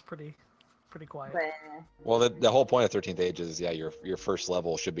level's pretty quiet. Bleh. Well, the whole point of 13th Age is, yeah, your first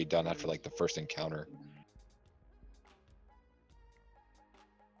level should be done after like the first encounter.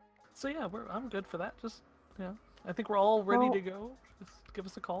 So yeah, I'm good for that. Just I think we're all ready Well- to go. Just give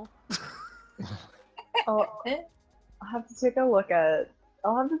us a call. I'll Eh? have to take a look at.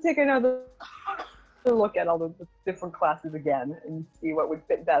 I'll have to take another look at all the different classes again and see what would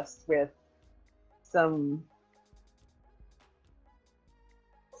fit best with some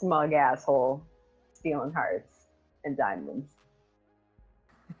smug asshole stealing hearts and diamonds,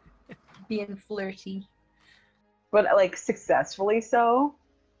 Being flirty. but like successfully so.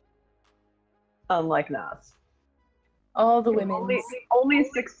 Unlike Nas. All the Only, women. only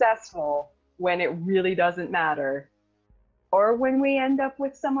successful when it really doesn't matter, or when we end up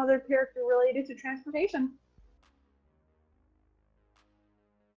with some other character related to transportation.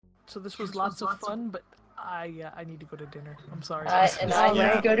 So this was lots of fun, but I need to go to dinner. I'm sorry. And I need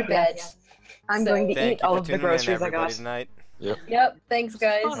Yeah. to go to bed. I'm So- going to Thank eat you all for of the tuning in, groceries I everybody, got. tonight. Yep, thanks,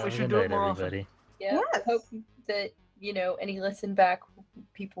 guys. fun. We should Good do it night, more often. everybody. Yeah, Yes. hope that any listen back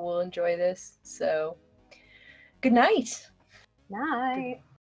people will enjoy this. So, good night. Night.